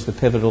course, is the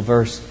pivotal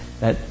verse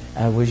that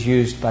was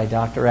used by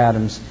Dr.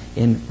 Adams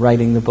in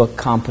writing the book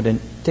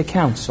Competent to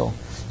Counsel.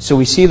 So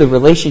we see the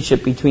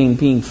relationship between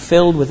being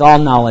filled with all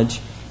knowledge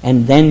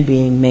and then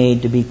being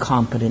made to be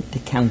competent to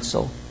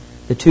counsel.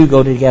 The two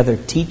go together,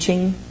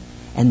 teaching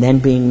and then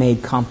being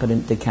made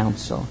competent to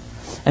counsel.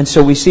 And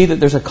so we see that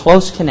there's a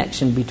close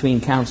connection between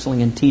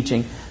counseling and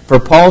teaching. For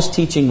Paul's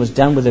teaching was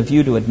done with a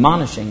view to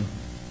admonishing,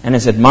 and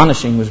his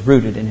admonishing was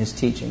rooted in his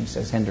teaching,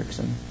 says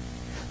Hendrickson.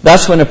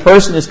 Thus, when a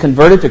person is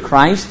converted to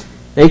Christ,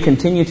 they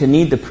continue to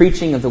need the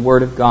preaching of the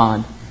Word of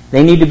God.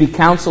 They need to be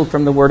counseled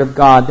from the Word of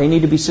God. They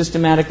need to be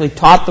systematically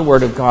taught the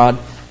Word of God,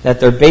 that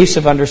their base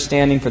of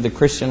understanding for the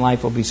Christian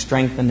life will be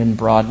strengthened and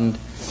broadened.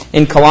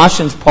 In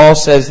Colossians, Paul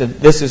says that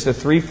this is the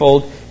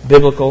threefold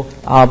biblical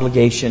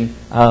obligation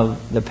of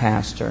the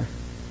pastor: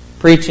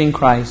 preaching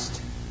Christ,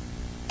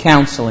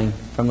 counseling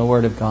from the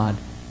Word of God,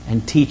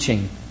 and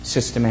teaching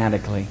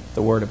systematically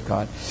the Word of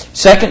God.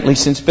 Secondly,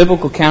 since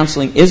biblical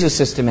counseling is a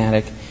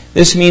systematic,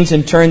 this means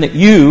in turn that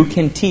you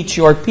can teach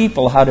your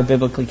people how to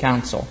biblically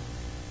counsel.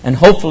 And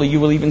hopefully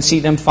you will even see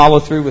them follow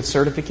through with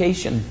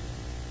certification.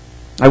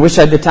 I wish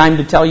I had the time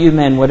to tell you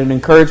men what an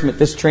encouragement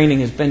this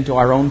training has been to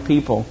our own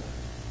people.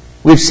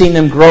 We've seen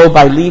them grow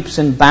by leaps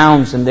and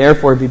bounds and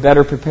therefore be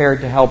better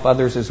prepared to help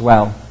others as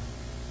well.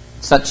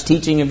 Such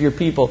teaching of your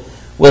people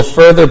will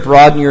further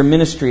broaden your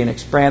ministry and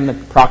expand the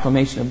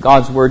proclamation of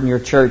God's Word in your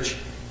church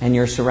and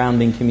your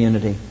surrounding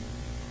community.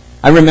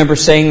 I remember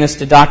saying this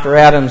to Dr.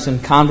 Adams in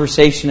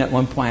conversation at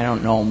one point. I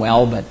don't know him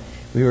well, but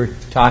we were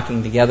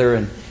talking together,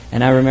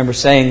 and I remember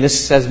saying,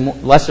 this says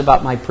less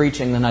about my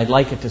preaching than I'd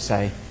like it to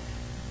say.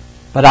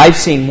 But I've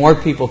seen more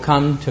people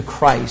come to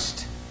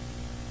Christ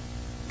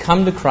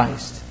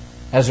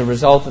as a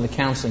result of the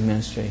counseling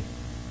ministry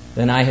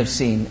than I have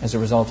seen as a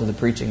result of the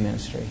preaching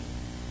ministry.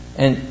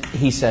 And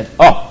he said,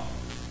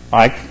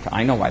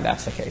 I know why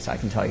that's the case. I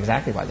can tell you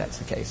exactly why that's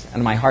the case.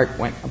 And my heart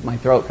went up my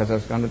throat because I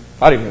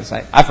thought he was going to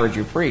say, I've heard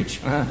you preach.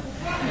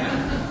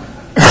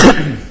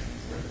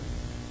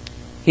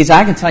 He said,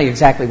 I can tell you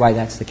exactly why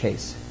that's the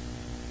case.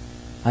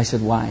 I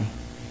said, why?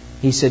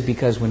 He said,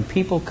 because when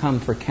people come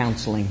for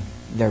counseling,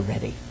 they're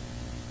ready.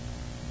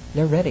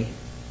 They're ready.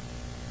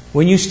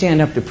 When you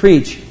stand up to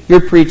preach,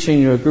 you're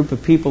preaching to a group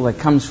of people that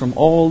comes from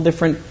all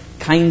different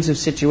kinds of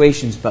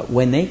situations. But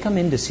when they come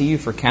in to see you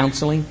for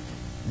counseling,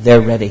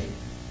 they're ready.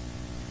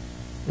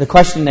 The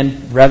question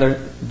then,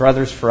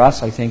 brothers, for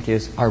us, I think,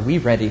 is, are we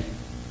ready?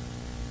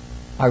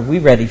 Are we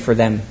ready for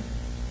them?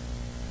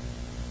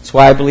 That's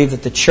why I believe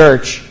that the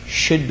church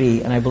should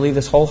be, and I believe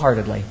this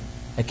wholeheartedly,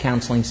 a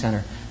counseling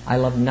center. I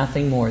love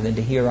nothing more than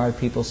to hear our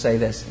people say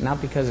this.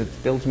 Not because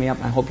it builds me up,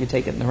 and I hope you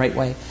take it in the right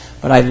way,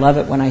 but I love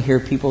it when I hear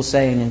people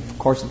saying in the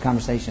course of the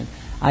conversation,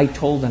 I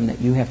told them that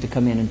you have to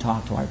come in and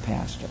talk to our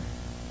pastor.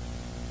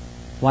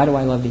 Why do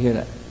I love to hear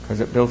that?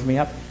 Because it builds me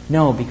up?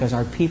 No, because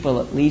our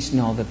people at least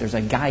know that there's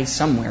a guy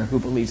somewhere who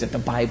believes that the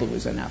Bible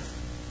is enough.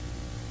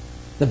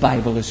 The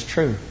Bible is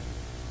true.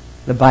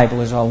 The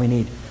Bible is all we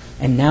need.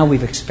 And now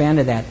we've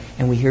expanded that,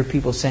 and we hear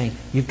people saying,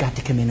 you've got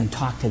to come in and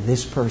talk to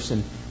this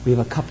person. We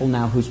have a couple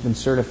now who's been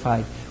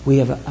certified. We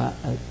have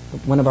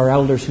one of our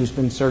elders who's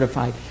been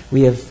certified.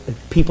 We have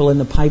people in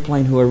the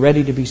pipeline who are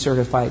ready to be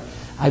certified.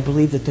 I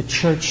believe that the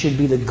church should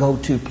be the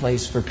go-to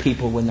place for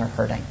people when they're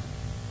hurting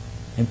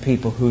and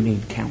people who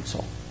need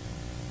counsel.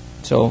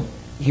 So,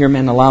 here,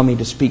 men, allow me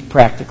to speak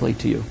practically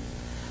to you.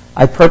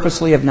 I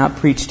purposely have not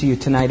preached to you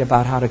tonight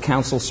about how to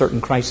counsel certain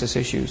crisis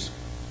issues,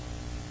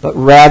 but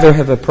rather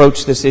have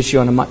approached this issue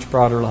on a much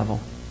broader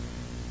level.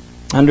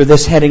 Under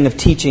this heading of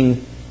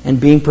teaching and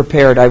being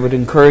prepared, I would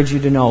encourage you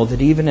to know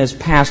that even as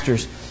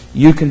pastors,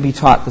 you can be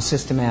taught the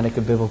systematic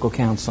of biblical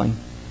counseling.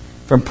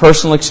 From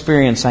personal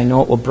experience, I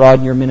know it will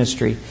broaden your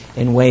ministry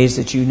in ways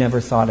that you never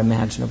thought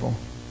imaginable.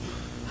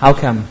 How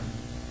come?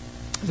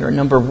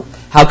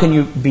 How can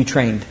you be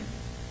trained?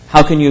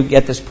 How can you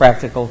get this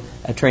practical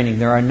training?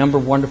 There are a number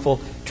of wonderful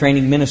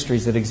training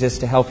ministries that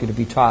exist to help you to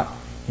be taught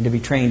and to be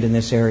trained in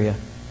this area.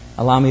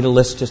 Allow me to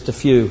list just a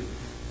few.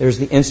 There's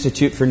the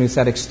Institute for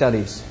Nouthetic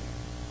Studies,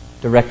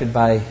 directed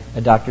by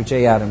Dr.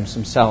 J. Adams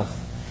himself.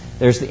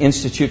 There's the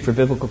Institute for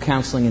Biblical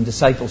Counseling and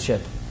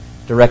Discipleship,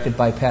 directed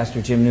by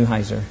Pastor Jim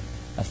Neuheiser,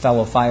 a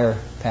fellow fire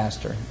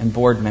pastor and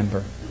board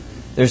member.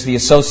 There's the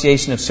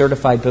Association of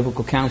Certified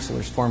Biblical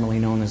Counselors, formerly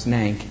known as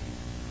NANC,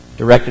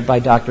 directed by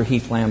Dr.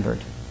 Heath Lambert.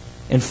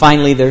 And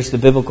finally, there's the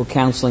Biblical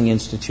Counseling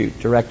Institute,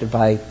 directed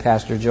by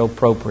Pastor Joe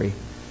Propri.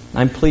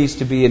 I'm pleased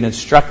to be an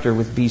instructor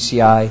with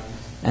BCI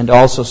and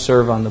also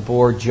serve on the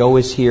board. Joe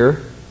is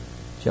here.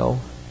 Joe,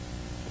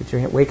 get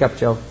your hand. Wake up,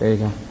 Joe. There you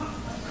go.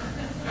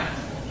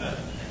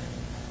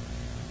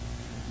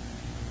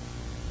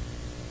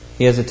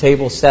 He has a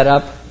table set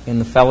up in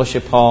the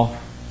fellowship hall,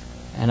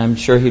 and I'm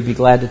sure he'd be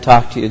glad to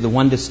talk to you. The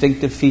one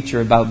distinctive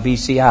feature about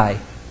BCI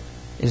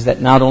is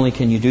that not only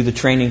can you do the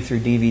training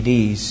through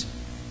DVDs,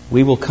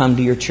 we will come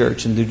to your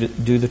church and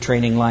do the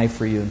training live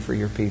for you and for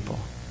your people.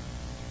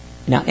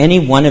 Now,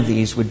 any one of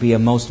these would be a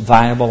most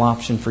viable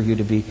option for you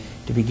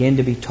to begin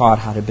to be taught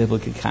how to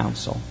biblically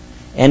counsel.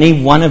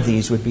 Any one of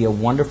these would be a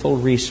wonderful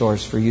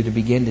resource for you to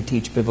begin to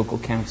teach biblical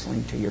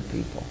counseling to your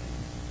people.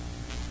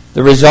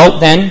 The result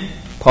then,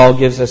 Paul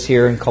gives us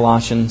here in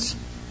Colossians,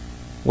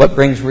 what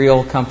brings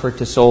real comfort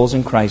to souls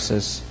in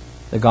crisis?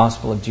 The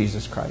gospel of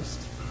Jesus Christ.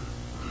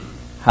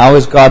 How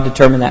has God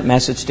determined that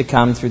message to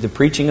come? Through the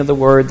preaching of the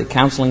Word, the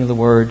counseling of the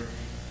Word,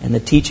 and the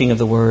teaching of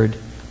the Word,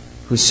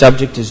 whose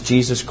subject is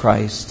Jesus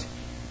Christ.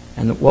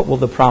 And what will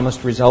the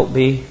promised result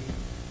be?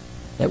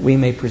 That we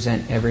may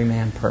present every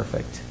man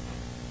perfect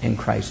in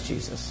Christ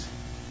Jesus.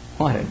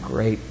 What a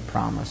great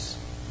promise.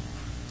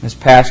 As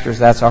pastors,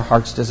 that's our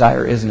heart's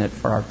desire, isn't it,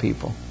 for our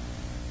people?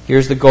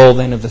 Here's the goal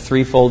then of the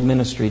threefold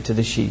ministry to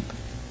the sheep.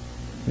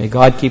 May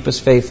God keep us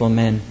faithful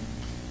men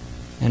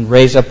and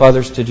raise up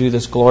others to do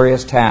this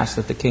glorious task,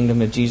 that the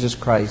kingdom of Jesus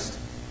Christ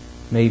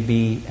may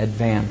be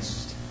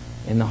advanced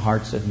in the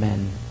hearts of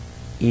men,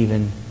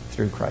 even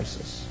through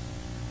crisis.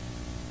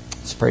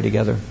 Let's pray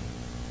together.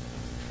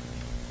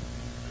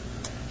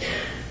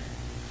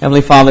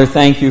 Heavenly Father,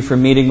 thank you for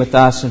meeting with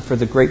us and for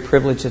the great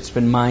privilege that's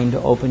been mine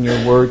to open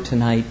your word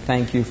tonight.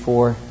 Thank you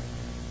for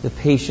the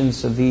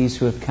patience of these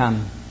who have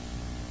come.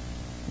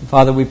 And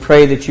Father, we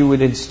pray that you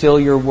would instill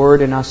your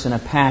word in us in a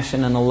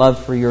passion and a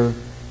love for you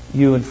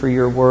and for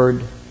your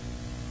word.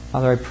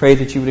 Father, I pray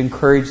that you would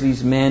encourage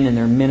these men in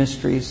their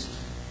ministries.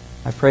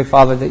 I pray,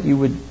 Father, that you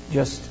would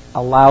just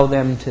allow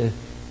them to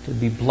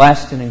be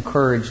blessed and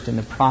encouraged in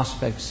the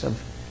prospects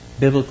of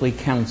biblically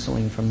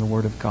counseling from the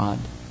Word of God.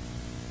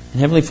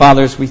 And Heavenly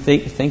Father, as we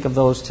think of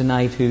those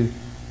tonight who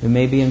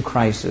may be in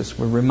crisis,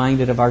 we're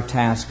reminded of our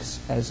tasks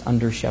as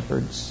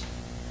under-shepherds.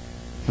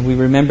 And we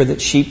remember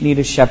that sheep need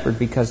a shepherd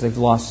because they've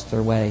lost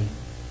their way.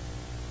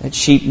 That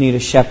sheep need a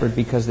shepherd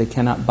because they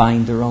cannot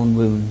bind their own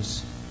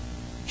wounds.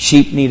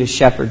 Sheep need a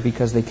shepherd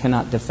because they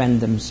cannot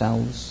defend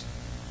themselves.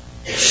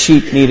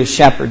 Sheep need a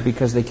shepherd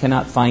because they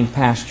cannot find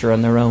pasture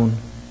on their own.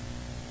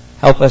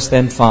 Help us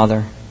then,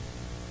 Father,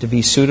 to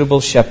be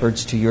suitable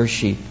shepherds to your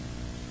sheep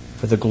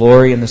for the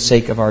glory and the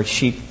sake of our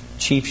chief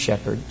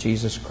shepherd,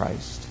 Jesus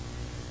Christ.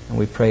 And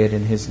we pray it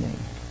in His name.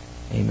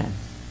 Amen.